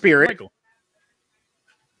fucking spirit.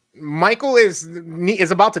 Michael is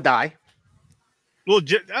about to die. Well,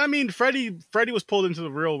 I mean, Freddy was pulled into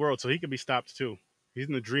the real world, so he could be stopped too. He's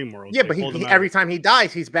in the dream world. Yeah, but every time he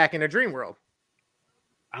dies, he's back in the dream world.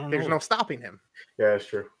 There's no stopping him. Yeah, that's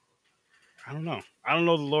true. I don't know. I don't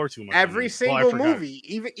know the lore too much. Every single movie,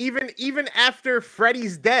 even after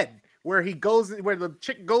Freddy's dead, where the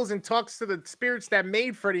chick goes and talks to the spirits that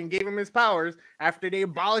made Freddy and gave him his powers, after they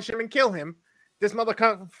abolish him and kill him, this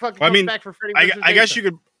motherfucker comes back for Freddy.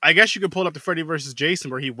 I guess you could pull up the Freddy versus Jason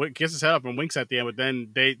where he gets his head up and winks at the end, but then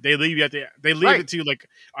they leave you it to like,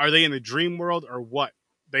 are they in the dream world or what?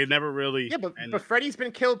 They never really. Yeah, but Freddy's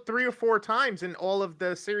been killed 3 or 4 times in all of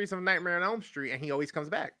the series of Nightmare on Elm Street, and he always comes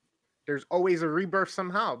back. There's always a rebirth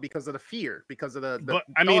somehow because of the fear, because of the but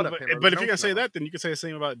if you're gonna say that, then you can say the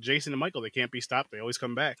same about Jason and Michael. They can't be stopped. They always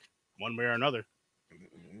come back one way or another.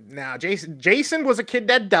 Now, Jason was a kid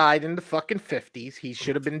that died in the fucking 50s. He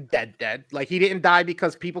should have been dead. Like, he didn't die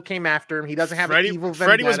because people came after him. He doesn't have an evil vendetta.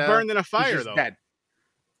 Freddy was burned in a fire, though. Dead.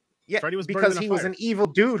 Yeah, because he was an evil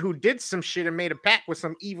dude who did some shit and made a pact with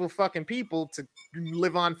some evil fucking people to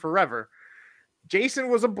live on forever. Jason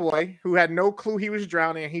was a boy who had no clue he was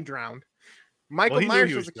drowning, and he drowned. Michael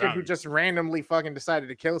Myers was a kid who just randomly fucking decided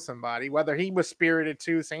to kill somebody. Whether he was spirited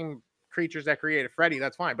too, same creatures that created Freddy,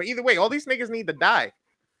 that's fine. But either way, all these niggas need to die.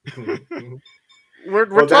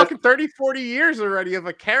 We're talking 30, 40 years already of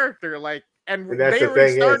a character, like, and they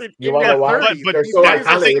already started in their 30s. But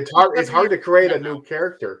so it's hard to create a new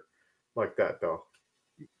character like that, though.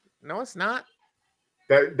 No, it's not.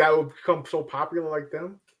 That would become so popular like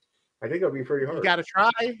them. I think it'll be pretty hard. You gotta try.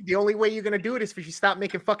 The only way you're gonna do it is if you stop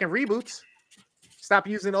making fucking reboots. Stop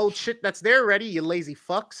using old shit that's there already, you lazy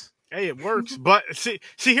fucks. Hey, it works. But see,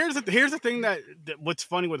 here's the thing that what's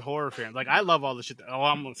funny with horror fans. Like, I love all the shit.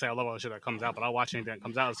 I'm gonna say I love all the shit that comes out, but I'll watch anything that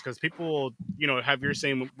comes out. It's because people, have your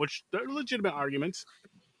same, which they're legitimate arguments.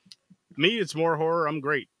 Me, it's more horror. I'm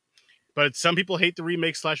great. But some people hate the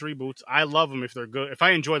remakes / reboots. I love them if they're good. If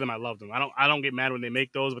I enjoy them, I love them. I don't get mad when they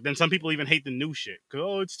make those. But then some people even hate the new shit.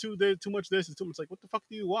 Cause it's too much this. It's too much. Like, what the fuck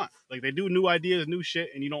do you want? Like, they do new ideas, new shit,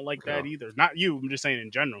 and you don't like that either. Not you. I'm just saying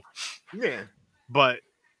in general. Yeah. But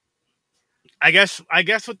I guess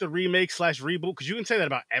with the remake / reboot, because you can say that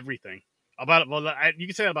about everything. You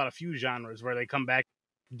can say that about a few genres where they come back.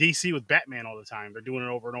 DC with Batman all the time. They're doing it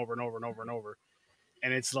over and over and over and over and over.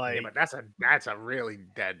 And it's like, yeah, but that's a really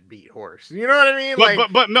deadbeat horse. You know what I mean?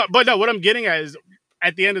 But no. What I'm getting at is,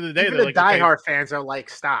 at the end of the day, even they're the diehard fans are like,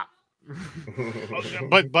 stop.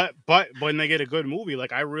 but when they get a good movie,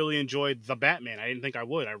 like, I really enjoyed the Batman. I didn't think I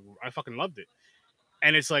would. I fucking loved it.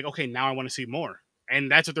 And it's like, okay, now I want to see more. And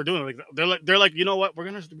that's what they're doing. Like, they're like, you know what? We're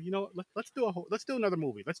gonna, let's do another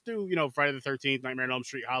movie. Let's do, Friday the 13th, Nightmare on Elm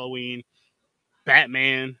Street, Halloween,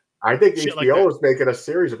 Batman. I think HBO is making a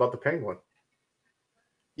series about the Penguin.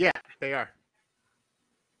 Yeah, they are.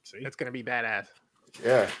 See? That's gonna be badass.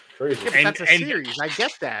 Yeah, crazy. Yeah, that's a series. I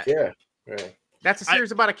get that. Yeah. That's a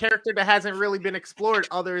series about a character that hasn't really been explored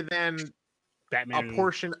other than Batman, a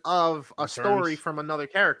portion of a story from another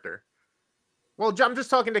character. Well, I'm just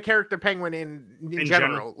talking to character Penguin in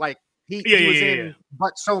general. Like, he was in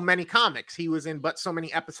but so many comics. He was in but so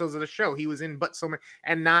many episodes of the show. He was in but so many,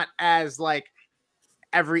 and not as like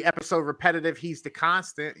every episode repetitive. He's the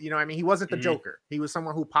constant. You know what I mean? He wasn't the Joker. He was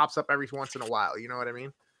someone who pops up every once in a while. You know what I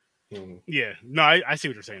mean? Yeah. No, I see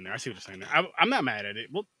what you're saying there. I'm not mad at it.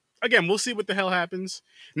 Well, again, we'll see what the hell happens.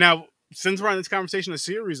 Now, since we're on this conversation of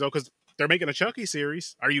series, though, because they're making a Chucky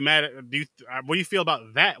series, are you mad at? What do you feel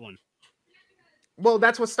about that one? Well,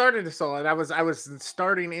 that's what started this all. And I was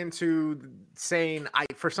starting into saying,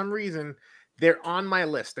 for some reason, they're on my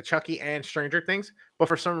list, the Chucky and Stranger Things. But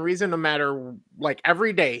for some reason, no matter, like,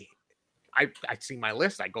 every day, I see my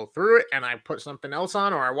list, I go through it, and I put something else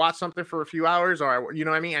on, or I watch something for a few hours, or you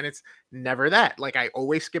know what I mean? And it's never that. Like, I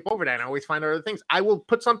always skip over that, and I always find other things. I will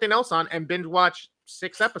put something else on and binge watch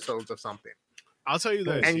 6 episodes of something. I'll tell you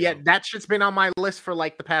this. And yet that shit's been on my list for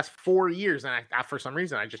like the past 4 years, and I for some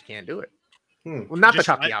reason I just can't do it. Well, not the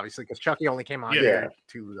Chucky, obviously, because Chucky only came out year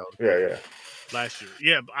 2 ago. Yeah. Last year.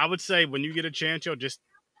 Yeah, I would say when you get a chance, just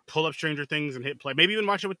pull up Stranger Things and hit play. Maybe even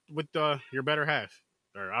watch it with your better half.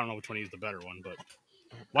 Or I don't know which one is the better one, but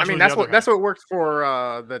I mean that's what works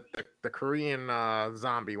for the Korean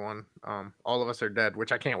zombie one. All of Us Are Dead,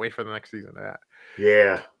 which I can't wait for the next season of that.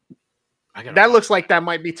 Yeah. That looks like that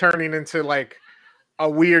might be turning into like a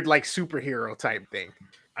weird like superhero type thing.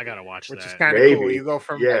 I gotta watch which that. is kind of cool. You go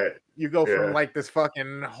from from like this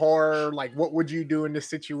fucking horror, like what would you do in this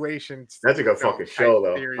situation? That's a good fucking show,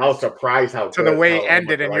 though. I was surprised how to the way it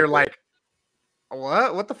ended, and you're like,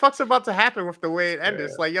 what the fuck's about to happen with the way it ended?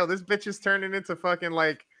 It's like, yo, this bitch is turning into fucking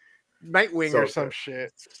like Nightwing or some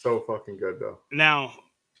shit. So fucking good though. Now,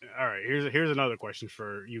 all right, here's another question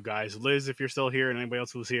for you guys, Liz, if you're still here, and anybody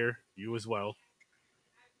else who's here, you as well.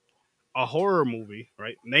 A horror movie,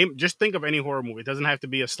 right? Just think of any horror movie. It doesn't have to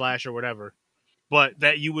be a slash or whatever, but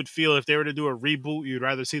that you would feel if they were to do a reboot, you'd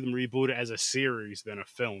rather see them reboot it as a series than a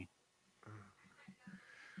film.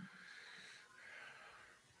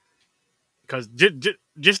 Because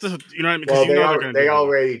just the, you know what I mean? Well, they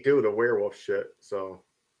already do the werewolf shit, so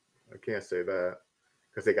I can't say that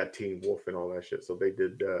because they got Teen Wolf and all that shit. So they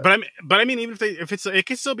did. But I mean, even if it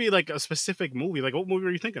can still be like a specific movie. Like, what movie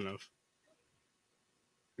are you thinking of?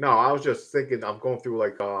 No, I was just thinking. I'm going through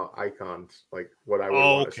like icons, like what I would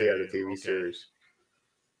want to see as a TV series.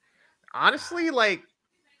 Honestly, like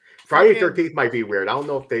Friday 13th might be weird. I don't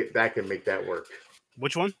know if that can make that work.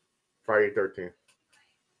 Which one? Friday 13th.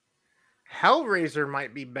 Hellraiser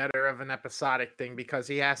might be better of an episodic thing because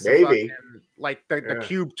he has to fucking, like the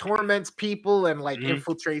cube torments people and like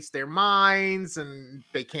infiltrates their minds and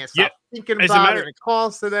they can't stop thinking about it and it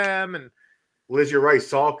calls to them. And Liz, you're right.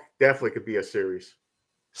 Saw definitely could be a series.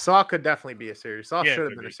 Saw could definitely be a series. Saw should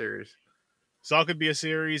have been a series. Saw could be a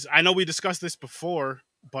series. I know we discussed this before,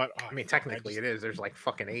 but I mean, technically it is. There's like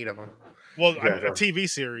fucking 8 of them. Well, a TV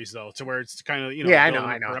series though, to where it's kind of I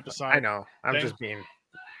know. I'm just being.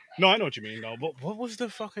 No, I know what you mean though. But what was the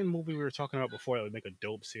fucking movie we were talking about before that would make a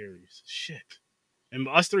dope series? Shit. And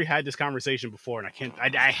us three had this conversation before, and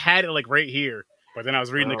I had it like right here, but then I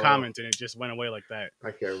was reading the comments and it just went away like that.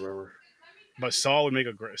 I can't remember. But Saw would make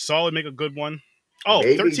a good one. Oh,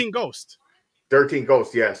 maybe. 13 Ghosts. 13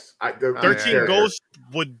 Ghosts, yes. 13 Ghosts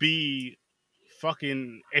would be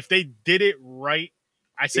fucking, if they did it right,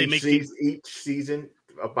 I say each season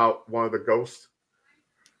about one of the ghosts.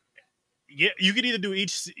 Yeah, you could either do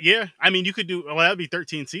each. Yeah, I mean, you could do. Well, that'd be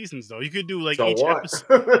 13 seasons, though. You could do like each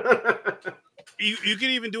episode. you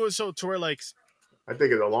could even do it so to where like. I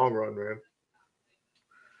think in the long run, man.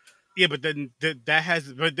 Yeah, but then that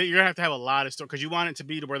has. But you're gonna have to have a lot of stuff because you want it to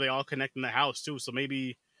be to where they all connect in the house too. So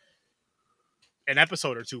maybe an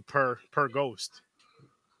episode or two per ghost.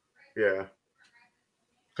 Yeah.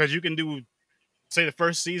 Because you can do. Say the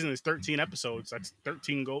first season is 13 episodes. That's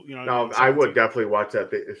 13 go. You know. No, I would definitely watch that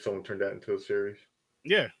if someone turned that into a series.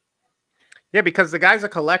 Yeah. Yeah, because the guy's a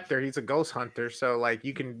collector. He's a ghost hunter. So like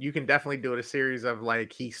you can definitely do it a series of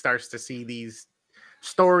like he starts to see these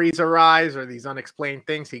stories arise or these unexplained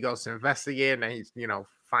things. He goes to investigate and he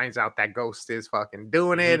finds out that ghost is fucking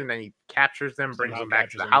doing it, and then he captures them, brings them back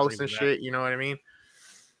to the house and shit. You know what I mean?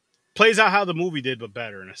 Plays out how the movie did, but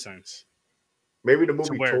better in a sense. Maybe the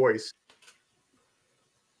movie Toys.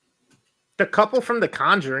 The couple from The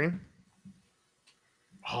Conjuring.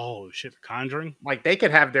 Oh shit, The Conjuring! Like they could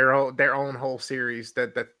have their own whole series.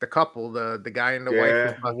 That the couple, the guy and the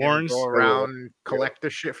wife, the Warrens, go around and collect the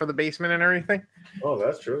shit for the basement and everything. Oh,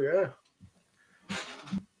 that's true. Yeah.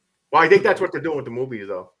 Well, I think that's what they're doing with the movies,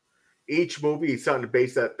 though. Each movie is something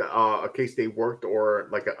based at a case they worked or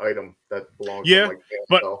like an item that belongs. Yeah,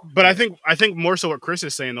 to, but I think more so what Chris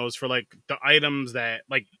is saying though is for like the items that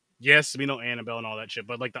like. Yes, we know Annabelle and all that shit,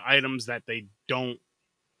 but like the items that they don't,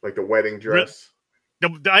 like the wedding dress,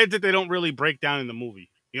 the items that they don't really break down in the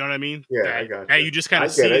movie. You know what I mean? Yeah, I got you just kind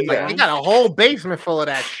of see it. Like, you got a whole basement full of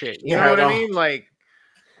that shit. You know what I mean? Like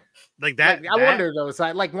that. I wonder though, is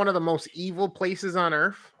that like one of the most evil places on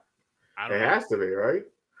earth? It has to be, right?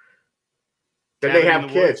 Then they have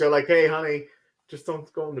kids. They're like, "Hey, honey, just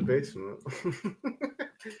don't go in the basement."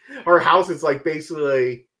 Our house is like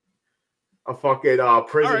basically a fucking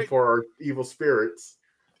prison for evil spirits.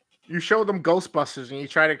 You show them Ghostbusters and you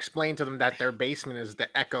try to explain to them that their basement is the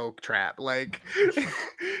echo trap. Like,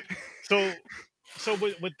 so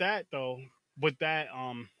with that though,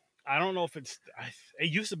 I don't know if it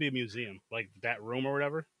used to be a museum, like that room or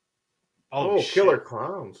whatever. Oh, Killer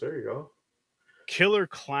Clowns. There you go. Killer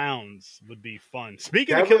Clowns would be fun.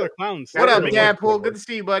 Speaking of Killer Clowns, what up, Gadpool? Good to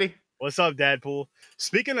see you, buddy. What's up, Dadpool?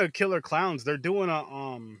 Speaking of killer clowns, they're doing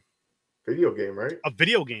Video game, right? a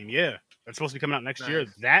video game. Yeah, that's supposed to be coming out next year.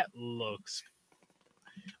 Nice. That looks.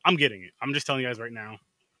 I'm getting it. I'm just telling you guys right now.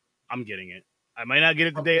 I'm getting it. I might not get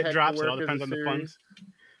it the day it Pumpkinhead drops. could It all work as depends a on the funds.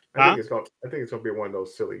 series. I think it's gonna be one of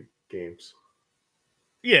those silly games.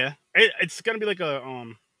 Yeah, it's gonna be like a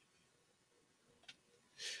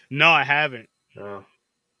No, I haven't.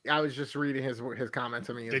 I was just reading his comment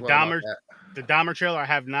to me as The well. Dahmer- About that. The Dahmer trailer, I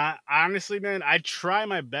have not. Honestly, man, I try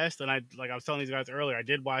my best, and I was telling these guys earlier, I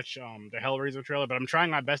did watch the Hellraiser trailer, but I'm trying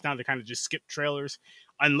my best now to kind of just skip trailers,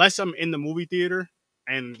 unless I'm in the movie theater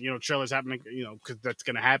and trailers happening, because that's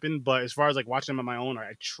gonna happen. But as far as like watching them on my own,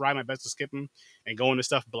 I try my best to skip them and go into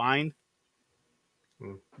stuff blind,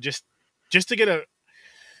 just to get a.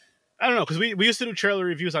 I don't know, because we used to do trailer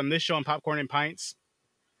reviews on this show on Popcorn and Pints,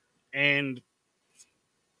 and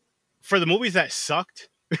for the movies that sucked.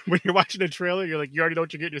 When you're watching a trailer, you're like, you already know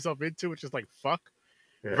what you're getting yourself into, which is like, fuck.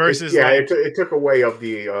 Yeah. Versus, it took away of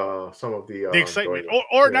the some of the excitement,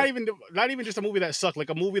 or not even just a movie that sucked, like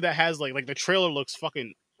a movie that has like the trailer looks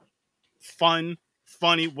fucking fun,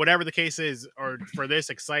 funny, whatever the case is, or for this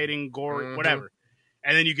exciting, gory, whatever.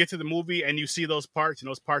 And then you get to the movie and you see those parts, and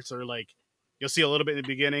those parts are like, you'll see a little bit in the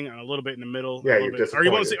beginning and a little bit in the middle. Yeah, you're or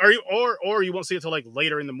you won't see, or you won't see it till like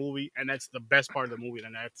later in the movie, and that's the best part of the movie.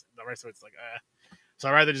 And that's the rest of it's like, So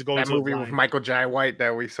I'd rather just go that into movie with Michael Jai White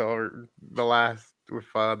that we saw the last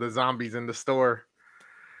with the zombies in the store.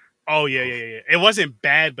 Oh yeah. It wasn't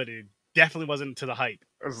bad, but it definitely wasn't to the hype.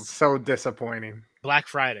 It was so disappointing. Black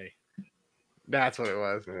Friday. That's what it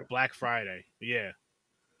was. Black Friday. Yeah.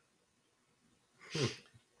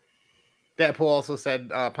 Deadpool also said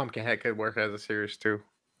Pumpkinhead could work as a series too.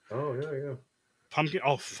 Oh yeah. Pumpkin.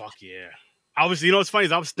 Oh fuck yeah. I was, what's funny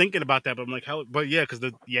is I was thinking about that, but I'm like, how? But yeah, because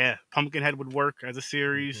Pumpkinhead would work as a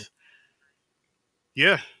series.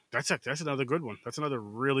 Yeah, that's another good one. That's another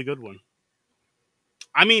really good one.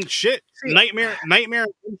 I mean, shit, Nightmare on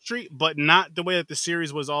Elm Street, but not the way that the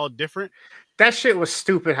series was all different. That shit was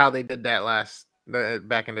stupid how they did that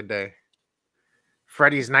back in the day.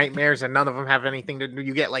 Freddy's Nightmares, and none of them have anything to do.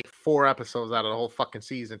 You get like 4 episodes out of the whole fucking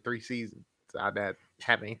season, 3 seasons that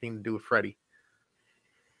have anything to do with Freddy.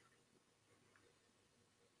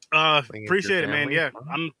 Appreciate it, man. Yeah,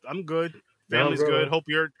 I'm good. Family's good. Hope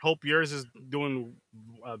yours is doing.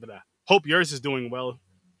 Hope yours is doing well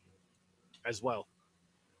as well.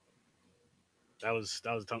 That was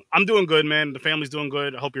a tongue. I'm doing good, man. The family's doing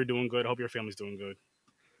good. I hope you're doing good. I hope your family's doing good.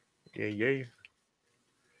 Yeah.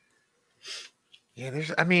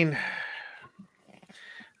 I mean,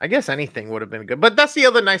 I guess anything would have been good. But that's the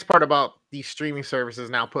other nice part about these streaming services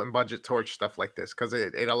now putting budget towards stuff like this, because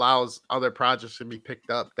it allows other projects to be picked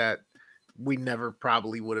up that we never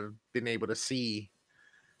probably would have been able to see.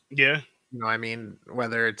 Yeah. You know what I mean?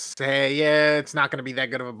 Whether it's, hey, yeah, it's not going to be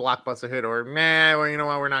that good of a blockbuster hit, or, nah, well, you know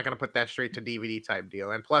what, we're not going to put that straight to DVD type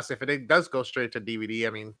deal. And plus, if it does go straight to DVD, I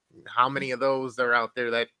mean, how many of those are out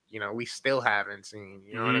there that, we still haven't seen?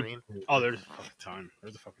 You know what I mean? Oh, there's a fucking time.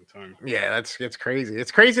 Time. Yeah, it's crazy.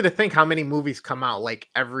 It's crazy to think how many movies come out like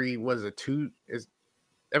every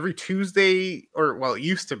Tuesday, or well, it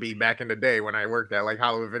used to be back in the day when I worked at like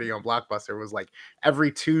Hollywood Video and Blockbuster, was like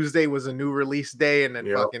every Tuesday was a new release day, and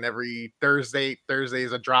then fucking every Thursday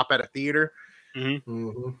is a drop at a theater.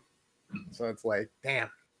 So it's like, damn,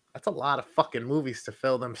 that's a lot of fucking movies to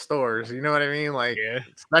fill them stores. You know what I mean? Like,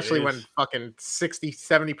 especially when fucking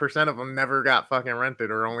 60-70% of them never got fucking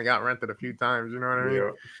rented, or only got rented a few times. You know what I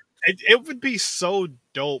mean? It would be so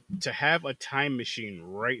dope to have a time machine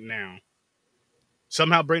right now.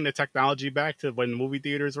 Somehow bring the technology back to when movie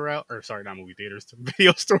theaters were out. Or sorry, not movie theaters, to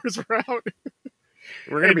video stores were out.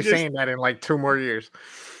 We're going to be saying that in like 2 more years.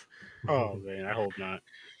 Oh, man, I hope not.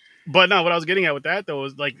 But no, what I was getting at with that, though,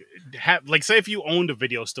 is like, say if you owned a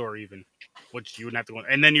video store even, which you wouldn't have to go,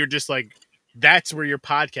 and then you're just like, that's where your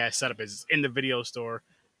podcast setup is, in the video store.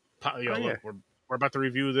 Look, we're about to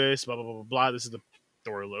review this, blah, blah, blah, blah, blah. This is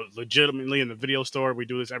we're legitimately in the video store. We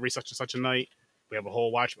do this every such and such a night. We have a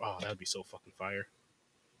whole watch. Oh, that would be so fucking fire.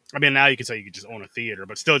 I mean, now you can say you could just own a theater,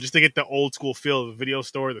 but still, just to get the old school feel of the video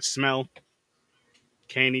store, the smell,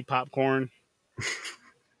 candy, popcorn.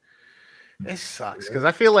 It sucks because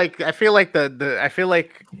I feel like a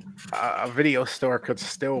video store could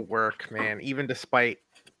still work, man, even despite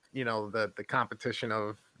the competition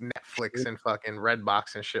of Netflix and fucking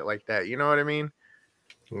Redbox and shit like that. You know what I mean?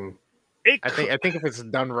 I think if it's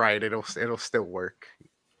done right, it'll still work.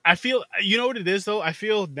 I feel, you know what it is though? I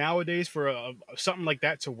feel nowadays for something like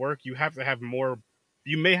that to work, you have to have more.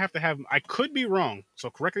 You may have to have. I could be wrong, so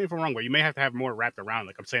correct me if I'm wrong. But you may have to have more wrapped around.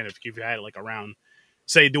 Like I'm saying, if you had it like around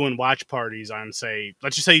say doing watch parties on, say,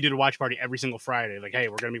 let's just say you did a watch party every single Friday. Like, hey,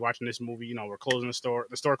 we're gonna be watching this movie. You know, we're closing the store.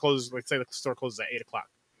 The store closes. Let's say the store closes at 8:00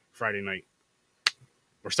 Friday night.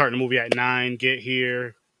 We're starting the movie at 9. Get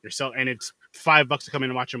here. And it's $5 to come in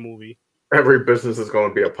and watch a movie. Every business is going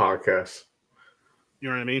to be a podcast. You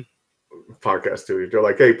know what I mean? Podcast studio. They're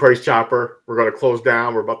like, hey, Price Chopper, we're going to close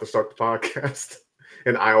down. We're about to start the podcast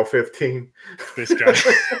in aisle 15. This guy.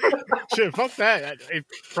 Shit, fuck that. If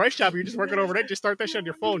Price Chopper, you're just working over there. Just start that shit on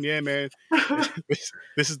your phone. Yeah, man. This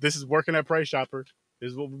is working at Price Chopper. This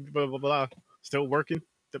is blah, blah, blah, blah. Still working.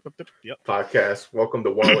 Yep. Podcast. Welcome to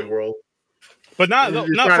Wally World. But not You're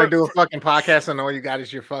not trying for, to do a fucking podcast and all you got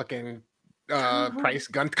is your fucking price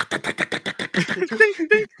gun.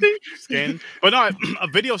 scan. But no, a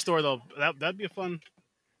video store though, that'd be a fun.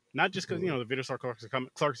 Not just because the video store clerks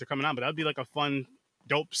are coming on, but that'd be like a fun,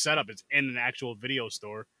 dope setup. It's in an actual video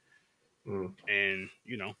store, and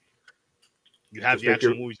you have Just the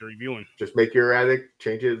actual movies you're reviewing. Just make your attic,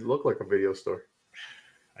 change it to look like a video store.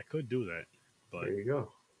 I could do that, but there you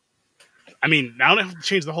go. I mean, I don't have to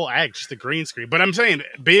change the whole act, just the green screen. But I'm saying,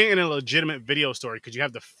 being in a legitimate video store, because you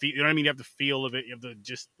have the feel, you know what I mean? You have the feel of it. You have the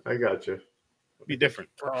just. I got you. Be different.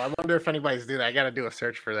 Bro, I wonder if anybody's do that. I got to do a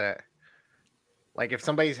search for that. Like, if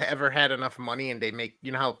somebody's ever had enough money and they make,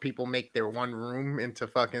 you know how people make their one room into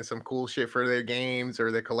fucking some cool shit for their games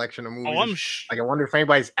or their collection of movies? Oh, I wonder if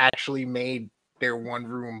anybody's actually made their one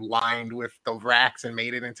room lined with the racks and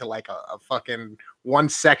made it into like a fucking one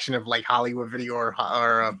section of like Hollywood Video or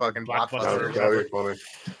a fucking Blockbuster. That'd be funny.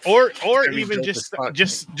 Or even just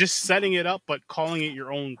setting it up, but calling it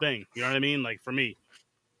your own thing. You know what I mean? Like for me,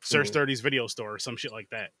 Sir Sturdy's video store or some shit like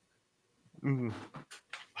that. Mm-hmm.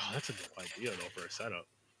 Oh, that's a dope idea though for a setup.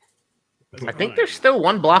 I think there's still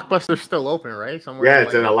one Blockbuster still open, right? Somewhere. Yeah,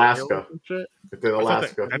 it's in Alaska. It's in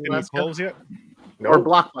Alaska. That didn't close yet. No. Or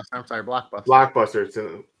Blockbuster. I'm sorry, Blockbuster.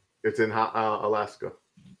 Blockbuster. It's in Alaska.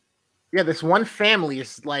 Yeah, this one family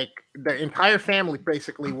is like the entire family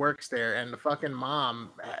basically works there, and the fucking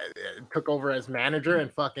mom took over as manager,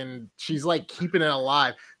 and fucking she's like keeping it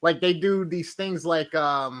alive. Like they do these things like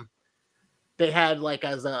they had like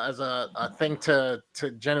as a thing to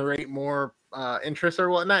generate more interest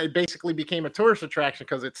or whatnot. It basically became a tourist attraction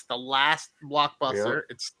because it's the last Blockbuster. Yep.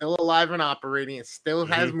 It's still alive and operating. It still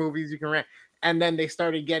has movies you can rent. And then they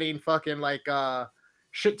started getting fucking like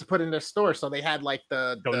shit to put in their store. So they had like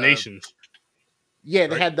the donations. They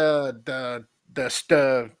had the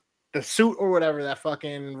suit or whatever that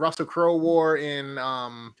fucking Russell Crowe wore in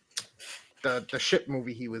the ship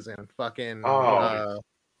movie he was in. Fucking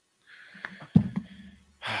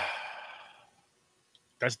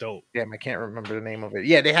that's dope. Damn, I can't remember the name of it.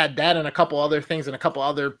 Yeah, they had that and a couple other things and a couple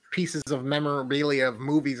other pieces of memorabilia of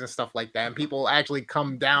movies and stuff like that. And people actually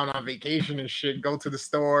come down on vacation and shit, go to the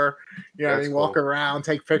store, you know what I mean, walk around,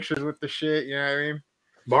 take pictures with the shit, you know what I mean?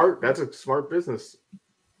 Smart. That's a smart business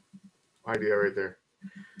idea right there.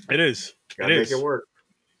 It is. Gotta make it work.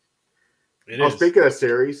 It is. Speaking of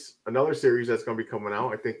series, another series that's going to be coming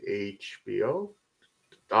out, I think HBO.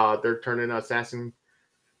 They're turning Assassin's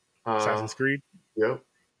Creed. Yep.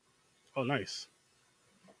 Oh, nice.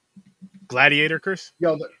 Gladiator, Chris?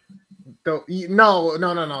 Yo,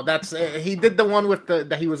 no. That's he did the one with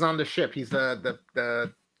that he was on the ship. He's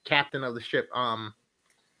the captain of the ship.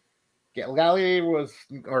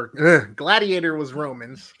 Gladiator was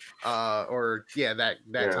Romans. That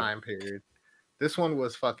time period. This one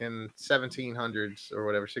was fucking 1700s or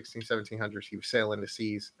whatever, 1700s. He was sailing the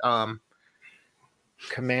seas.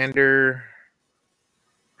 Commander.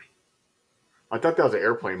 I thought that was an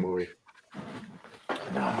airplane movie.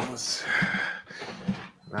 No, it was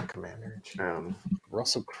not Commander.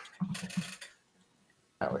 Russell Crowe.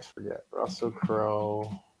 I always forget. Russell Crowe.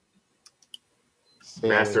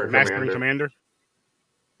 Master and Commander.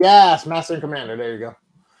 Yes, Master and Commander. There you go.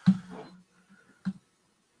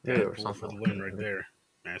 Yeah, for the win right there.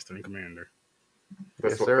 Master and Commander.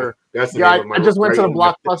 Yes, sir. I just went to the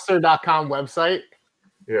Blockbuster.com website.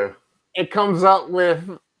 Yeah. It comes up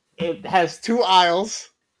with. It has 2 aisles.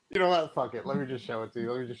 You know what? Fuck it. Let me just show it to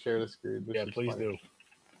you. Let me just share the screen. Yeah, please do.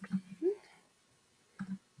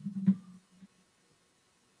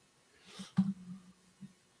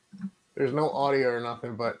 There's no audio or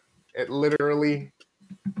nothing, but it literally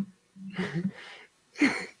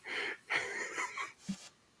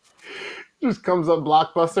just comes up.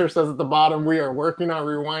 Blockbuster says at the bottom, "We are working on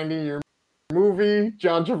rewinding your movie."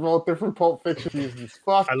 John Travolta from Pulp Fiction uses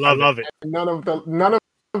fuck. I love it. None of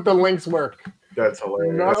the links work. That's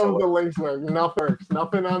hilarious. None of the links work. Nothing works.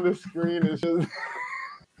 Nothing on the screen is just.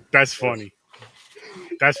 That's funny.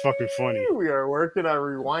 That's fucking funny. We are working on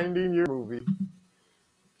rewinding your movie.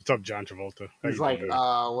 up, John Travolta? How He's you like, doing,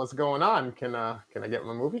 man? what's going on? Can I get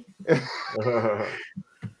my movie?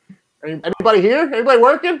 Anybody here? Anybody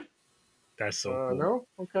working? That's so cool. No?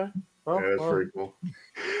 Okay. Well, Yeah, that's pretty cool.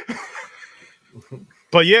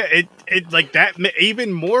 But yeah, it like that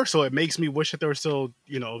even more so. It makes me wish that there were still,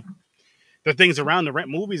 the things around to rent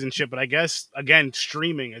movies and shit. But I guess again,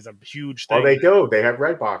 streaming is a huge thing. Oh, they do. They have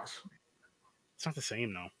Redbox. It's not the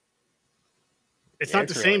same though. It's Yeah, not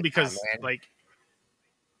it's the really same because not, man. like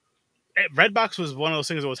Redbox was one of those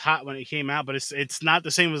things that was hot when it came out, but it's not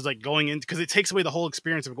the same as like going in because it takes away the whole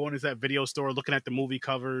experience of going into that video store, looking at the movie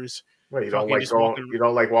covers. Wait, you don't Fucking like just going? walking- You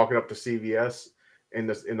don't like walking up to CVS in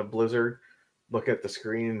the blizzard, looking at the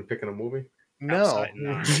screen and picking a movie? No, Outside,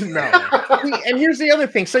 no. no. And here's the other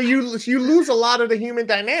thing. So you lose a lot of the human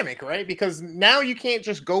dynamic, right? Because now you can't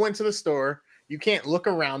just go into the store. You can't look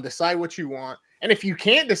around, decide what you want. And if you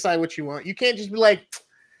can't decide what you want, you can't just be like,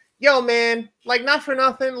 yo, man, like not for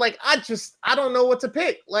nothing. Like, I don't know what to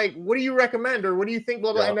pick. Like, what do you recommend? Or what do you think?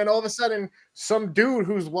 Blah, blah. Yeah. And then all of a sudden, some dude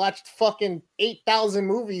who's watched fucking 8,000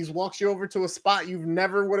 movies walks you over to a spot you've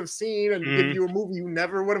never would have seen and give you a movie you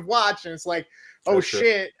never would have watched. And it's like, oh That's true.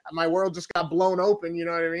 shit, my world just got blown open. You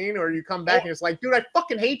know what I mean? Or you come back and it's like, dude, I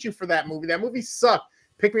fucking hate you for that movie. That movie sucked.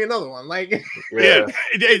 Pick me another one. Like, Yeah,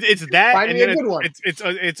 it's that. Find and me then a good one.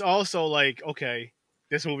 It's also like, okay,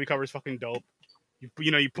 this movie cover is fucking dope.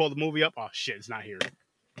 You pull the movie up. Oh shit, it's not here.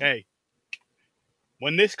 Hey,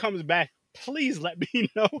 when this comes back, please let me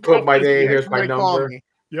know. Put my name. Here's my somebody call number. me.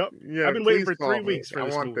 Yep. Yeah, I've been waiting please for call 3 me. weeks for I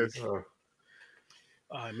this want movie. this.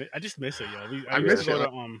 I just miss it, yo. I used miss to go it.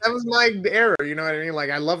 to, That was my era, you know what I mean? Like,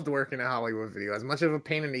 I loved working at Hollywood Video. As much of a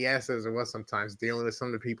pain in the ass as it was sometimes dealing with some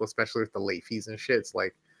of the people, especially with the late fees and shit. It's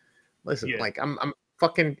like, listen, Yeah. like I'm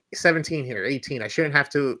fucking 17 here, 18. I shouldn't have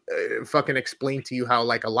to fucking explain to you how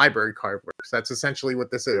like a library card works. That's essentially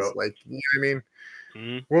what this is. Yep. Like, you know what I mean?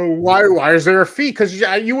 Mhm. Well, why is there a fee? Because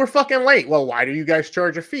you were fucking late. Well, why do you guys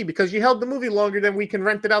charge a fee? Because you held the movie longer than we can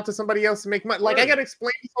rent it out to somebody else to make money. Like, I gotta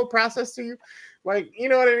explain this whole process to you. Like, you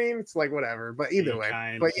know what I mean? It's like whatever. But either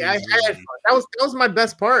way, but yeah, I had fun. That was my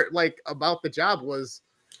best part. Like about the job was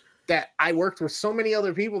that I worked with so many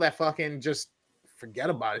other people that fucking just forget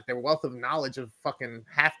about it. Their wealth of knowledge of fucking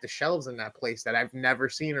half the shelves in that place that I've never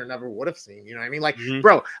seen or never would have seen. You know what I mean? Like, Mhm.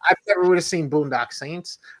 bro, I never would have seen Boondock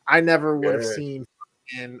Saints. I never would have Yeah. seen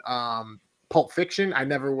in Pulp Fiction. I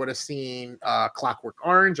never would have seen Clockwork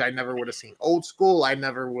Orange. I never would have seen Old School. I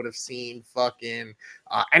never would have seen fucking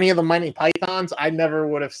any of the Monty Pythons. I never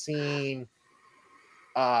would have seen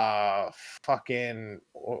fucking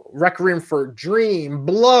Requiem for a Dream,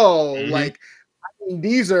 Blow. Mhm. Like, I mean,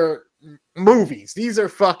 these are movies. These are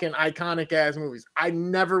fucking iconic ass movies. I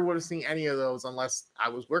never would have seen any of those unless I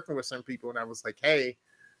was working with some people and I was like, hey,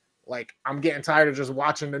 like, I'm getting tired of just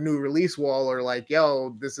watching the new release wall, or like,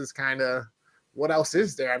 yo, this is kind of, what else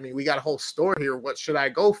is there? I mean, we got a whole store here. What should I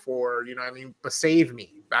go for? You know what I mean? But save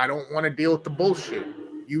me. I don't want to deal with the bullshit.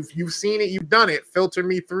 You've seen it. You've done it. Filter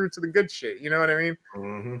me through to the good shit. You know what I mean?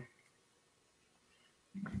 Mm-hmm.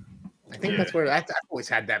 I think that's where I've always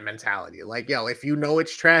had that mentality. Like, yo, if you know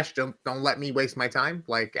it's trash, don't let me waste my time.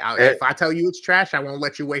 Like, if I tell you it's trash, I won't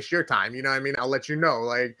let you waste your time. You know what I mean? I'll let you know.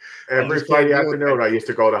 Like, Every just can't Friday deal with afternoon, I used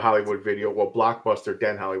to go to Hollywood Video, well, Blockbuster,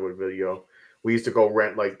 then Hollywood Video. We used to go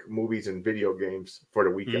rent like movies and video games for the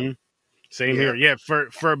weekend. Mhm. Same here. Yeah,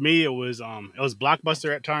 for me it was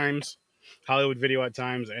Blockbuster at times, Hollywood Video at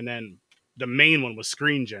times, and then the main one was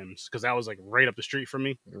Screen Gems because that was like right up the street from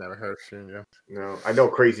me. never heard of Screen Gems. No, I know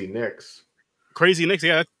Crazy Nick's. Crazy Nick's,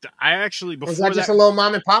 yeah. I actually before Was that just a little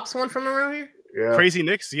mom and pops one from around here? Yeah, Crazy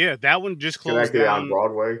Nick's, yeah, that one just closed connected down. on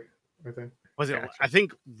Broadway, I think. Was it? Gotcha. I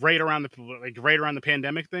think right around the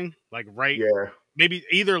pandemic thing, like Yeah, maybe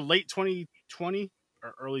either late 2020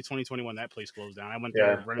 or early 2021. That place closed down. I went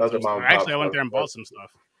Yeah, there. that was a mom and Actually, I pop went there and store. bought some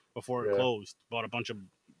stuff before it Yeah. closed. Bought a bunch of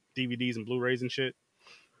DVDs and Blu-rays and shit.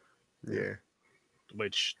 Yeah,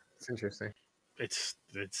 Which it's interesting. it's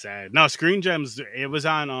sad. No, Screen Gems. It was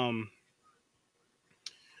on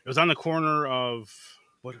the corner of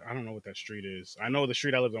what I don't know what that street is. I know the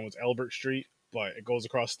street I lived on was Elbert Street, but it goes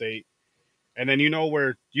across state. And then you know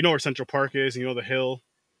where Central Park is, and you know the hill.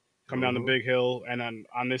 Come down the Mhm. big hill, and then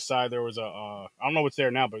on this side there was a I don't know what's there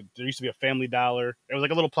now, but there used to be a Family Dollar. It was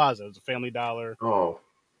like a little plaza. It was a Family Dollar, Oh,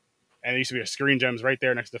 and there used to be a Screen Gems right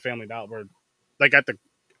there next to the Family Dollar. Like at the,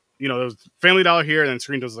 there was Family Dollar here, and then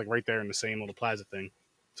Screen Gems was like right there in the same little plaza thing.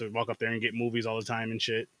 So we walk up there and get movies all the time and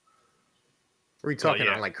shit. Were we talking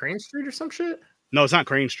yeah. on like Crane Street or some shit? No, it's not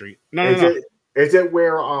Crane Street. No. is it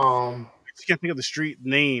where I just can't think of the street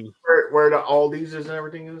name. where the Aldi's is and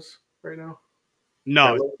everything is right now? No,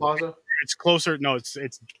 That little plaza. it's closer. No, it's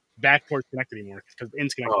backport's connected anymore because the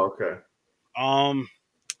in's connected. Oh, okay. Um,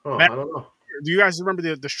 Oh, Matt- I don't know. do you guys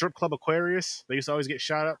remember the strip club Aquarius? They used to always get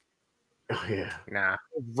shot up Oh, yeah. Nah.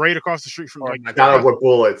 right across the street from Oh, like my Shot up with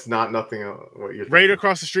bullets, not nothing. What you're right thinking.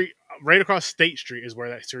 across the street, right across State Street is where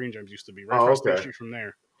that Serene Gems used to be. Right Oh, across okay. State Street from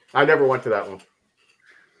there. I never went to that one.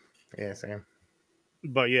 Yeah, same.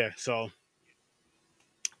 But yeah, so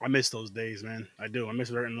I miss those days, man. I do. I miss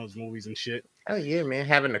renting those movies and shit. Oh yeah, man!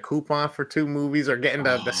 Having a coupon for 2 movies or getting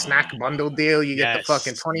the snack bundle deal. You get the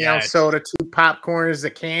fucking 20-ounce soda, 2 popcorns, the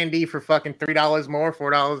candy for fucking $3 more,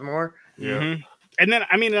 $4 more. Yeah. Mm-hmm. And then,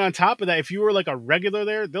 I mean, on top of that, if you were like a regular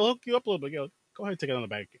there, they'll hook you up a little bit. Go ahead and take it on the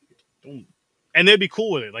back. Boom. And they'd be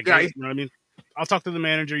cool with it. Like, Yeah, you know what I mean? I'll talk to the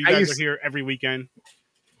manager. You I guys used- are here every weekend.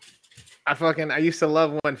 I used to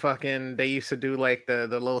love when fucking they used to do like the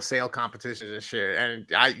little sale competitions and shit. And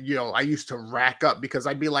I used to rack up because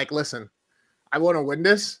I'd be like, listen, I want to win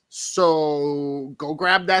this. So go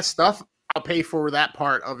grab that stuff. I'll pay for that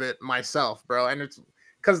part of it myself, bro. And it's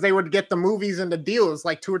because they would get the movies and the deals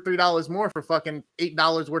like $2 or $3 more for fucking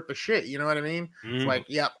 $8 worth of shit. You know what I mean? It's like,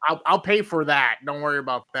 yep, I'll pay for that. Don't worry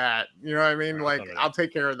about that. You know what I mean? Like, I'll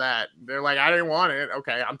take care of that. They're like, I didn't want it.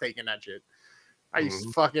 Okay, I'm taking that shit. I used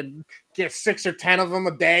to fucking get 6 or 10 of them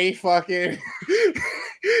a day. Fucking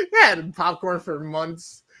yeah, popcorn for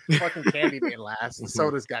months. Fucking candy didn't last. And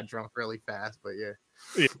sodas got drunk really fast, but yeah.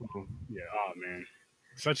 Yeah. Oh man,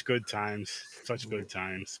 such good times. Such good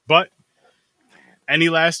times. But any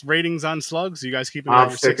last ratings on Slugs? You guys keeping?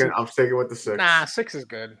 I'm sticking with the 6. Nah, 6 is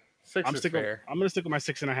good. 6 I'm is sticking. fair. I'm gonna stick with my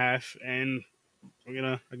 6.5, and we're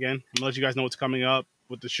gonna let you guys know what's coming up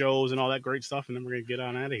with the shows and all that great stuff, and then we're gonna get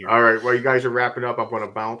on out of here. All right, well, you guys are wrapping up. I'm going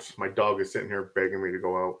to bounce. My dog is sitting here begging me to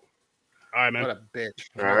go out. All right, man. What a bitch.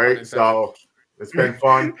 All right, so it's been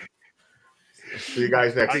fun. See you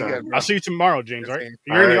guys next Be time. good, bro. I'll see you tomorrow, James. All right? Same.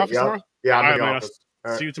 You're in the All right, office yep. tomorrow. Yeah, I'm All in the right, man, office.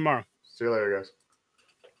 All right. See you tomorrow. See you later, guys.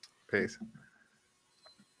 Peace.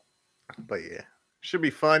 But yeah, should be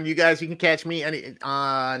fun. You guys, you can catch me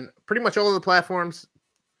on pretty much all of the platforms: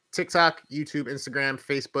 TikTok, YouTube, Instagram,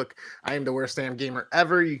 Facebook. I am the worst damn gamer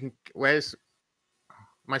ever. You can. Where's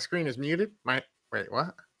my screen is muted? Wait,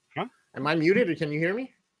 what? Huh? Am I muted or can you hear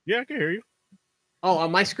me? Yeah, I can hear you. Oh,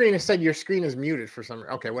 on my screen, it said your screen is muted for some.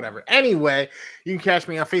 Okay, whatever. Anyway, you can catch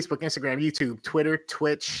me on Facebook, Instagram, YouTube, Twitter,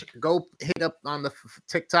 Twitch. Go hit up on the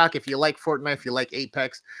TikTok if you like Fortnite, if you like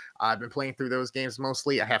Apex. I've been playing through those games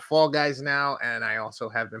mostly. I have Fall Guys now, and I also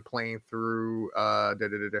have been playing through. I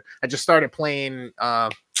just started playing.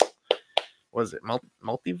 Was it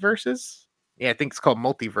Multiverses? Yeah, I think it's called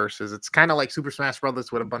Multiverses. It's kind of like Super Smash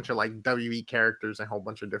Brothers with a bunch of like WE characters and a whole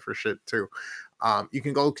bunch of different shit too. You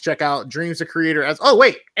can go check out Dreams of Creator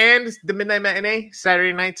and the Midnight Matinee,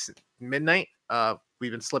 Saturday nights, midnight.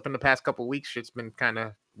 We've been slipping the past couple weeks. Shit's been kind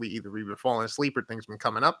of, we've been falling asleep or things been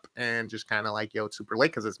coming up and just kind of like, it's super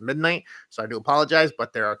late because it's midnight. So I do apologize,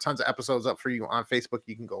 but there are tons of episodes up for you on Facebook.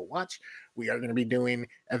 You can go watch. We are going to be doing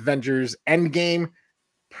Avengers Endgame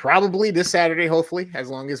probably this Saturday, hopefully, as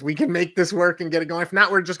long as we can make this work and get it going. If not,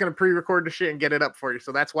 we're just going to pre-record the shit and get it up for you.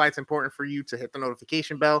 So that's why it's important for you to hit the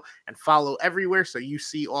notification bell and follow everywhere so you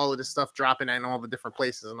see all of this stuff dropping in all the different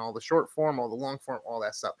places and all the short form, all the long form, all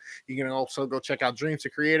that stuff. You can also go check out Dreams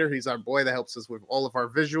of Creator. He's our boy that helps us with all of our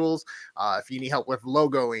visuals. If you need help with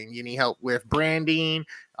logoing, you need help with branding,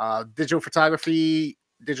 digital photography,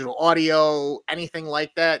 digital audio, anything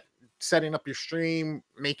like that, setting up your stream,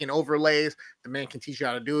 making overlays, the man can teach you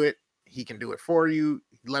how to do it. He can do it for you.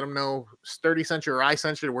 Let him know Sturdy sent you or I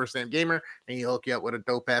sent you, the worst damn gamer, and he'll hook you up with a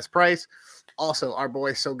dope ass price. Also, our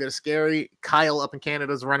boy So Good as Scary, Kyle up in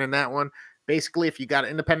Canada is running that one. Basically, if you got an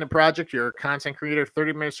independent project, you're a content creator,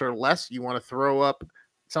 30 minutes or less, you want to throw up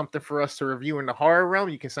something for us to review in the horror realm,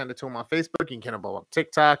 you can send it to him on Facebook. You can get him on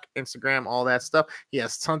TikTok, Instagram, all that stuff. He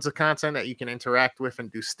has tons of content that you can interact with and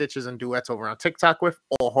do stitches and duets over on TikTok with,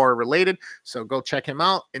 all horror related. So go check him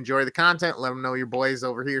out. Enjoy the content. Let him know your boys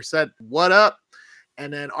over here said, what up?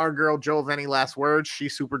 And then our girl, Joel, any last words?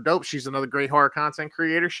 She's super dope. She's another great horror content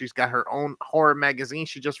creator. She's got her own horror magazine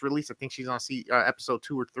she just released. I think she's on episode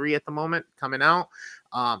 2 or 3 at the moment coming out.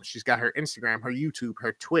 She's got her Instagram, her YouTube,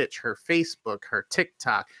 her Twitch, her Facebook, her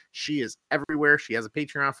TikTok. She is everywhere. She has a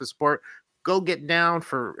Patreon for support. Go get down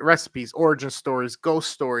for recipes, origin stories, ghost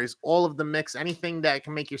stories, all of the mix, anything that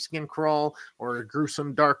can make your skin crawl or a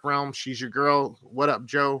gruesome dark realm. She's your girl. What up,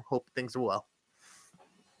 Joe? Hope things are well.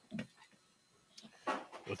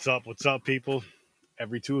 What's up, people?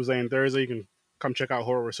 Every Tuesday and Thursday, you can come check out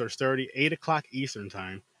Horror Research 30, 8 o'clock Eastern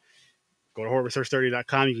time. Go to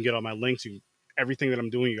horrorresearch30.com. You can get all my links. Everything that I'm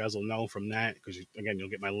doing, you guys will know from that because, again, you'll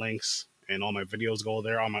get my links and all my videos go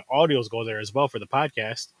there. All my audios go there as well for the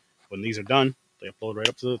podcast when these are done. They upload right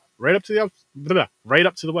up to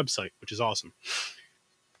the website, which is awesome.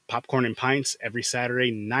 Popcorn and Pints every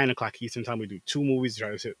Saturday, 9 o'clock Eastern time. We do 2 movies.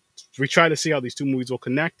 We try to see how these 2 movies will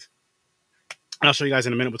connect. And I'll show you guys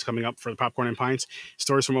in a minute what's coming up for the Popcorn and Pints.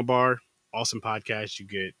 Stories from a Bar, awesome podcast. You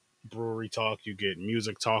get brewery talk, you get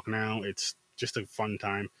music talk now. It's just a fun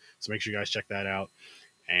time. So make sure you guys check that out.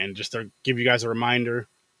 And just to give you guys a reminder,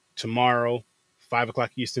 tomorrow, 5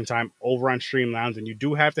 o'clock Eastern time, over on Stream Lounge. And you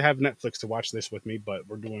do have to have Netflix to watch this with me, but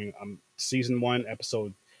we're doing season 1,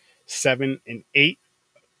 episode 7 and 8.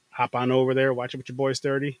 Hop on over there, watch it with your boys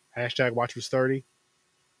 30. Hashtag watch was 30.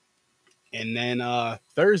 And then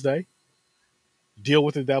Thursday, Deal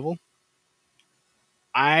with the Devil.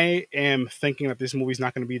 I am thinking that this movie's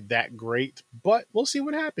not going to be that great, but we'll see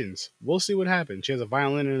what happens. We'll see what happens. She has a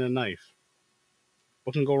violin and a knife.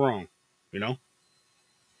 What can go wrong? You know?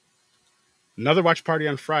 Another watch party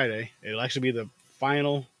on Friday. It'll actually be the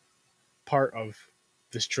final part of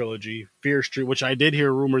this trilogy, Fear Street, which I did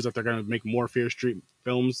hear rumors that they're going to make more Fear Street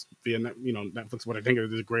films via Netflix, what I think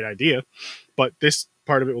is a great idea. But this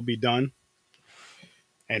part of it will be done.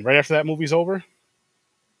 And right after that movie's over,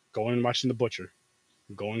 going and watching The Butcher.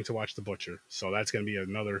 Going to watch The Butcher. So that's going to be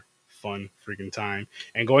another fun freaking time.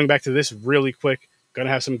 And going back to this really quick, going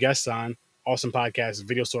to have some guests on. Awesome podcast,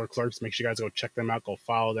 Video Store Clerks. Make sure you guys go check them out. Go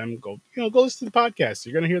follow them. Go listen to the podcast.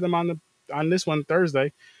 You're going to hear them on this one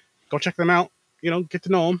Thursday. Go check them out. Get to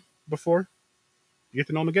know them before you get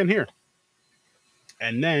to know them again here.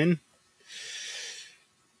 And then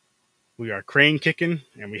we are crane kicking,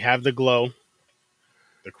 and we have The Glow,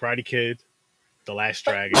 The Karate Kid, The Last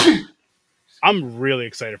Dragon. I'm really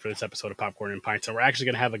excited for this episode of Popcorn and Pints. So we're actually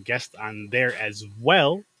going to have a guest on there as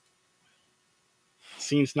well.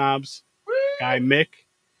 Scene Snobs guy Mick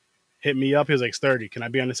hit me up. He was like, "Sturdy, can I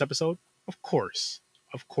be on this episode?" Of course.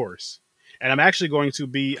 And I'm actually going to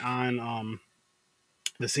be on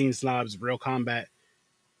the Scene Snobs Real Combat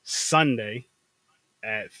Sunday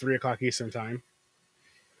at 3 o'clock Eastern time.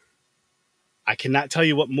 I cannot tell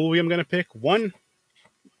you what movie I'm going to pick. 1,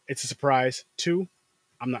 it's a surprise. 2,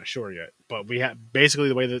 I'm not sure yet. But we have basically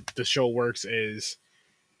the way that the show works is,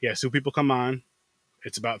 2 people come on.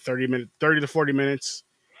 It's about 30 to 40 minutes.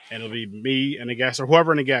 And it'll be me and a guest, or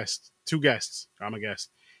whoever and a guest. 2 guests. I'm a guest.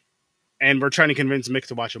 And we're trying to convince Mick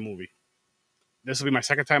to watch a movie. This will be my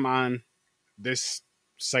second time on this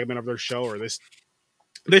segment of their show, or the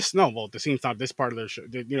Scene's not this part of their show.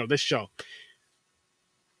 This show.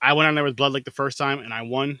 I went on there with Blood Lake the first time, and I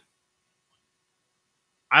won.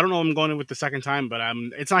 I don't know if I'm going in with the second time, but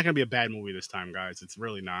it's not going to be a bad movie this time, guys. It's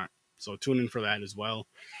really not. So tune in for that as well.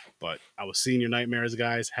 But I will see you in your nightmares,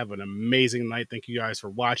 guys. Have an amazing night. Thank you guys for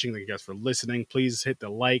watching. Thank you guys for listening. Please hit the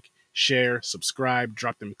like, share, subscribe,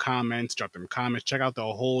 drop them comments. Check out the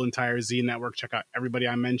whole entire Z Network. Check out everybody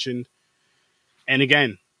I mentioned. And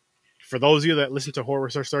again, for those of you that listen to Horror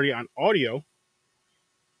Research 30 on audio,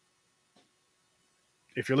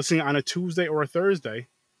 if you're listening on a Tuesday or a Thursday,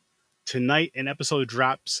 tonight an episode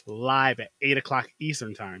drops live at 8 o'clock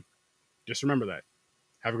Eastern time. Just remember that.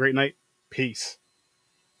 Have a great night. Peace.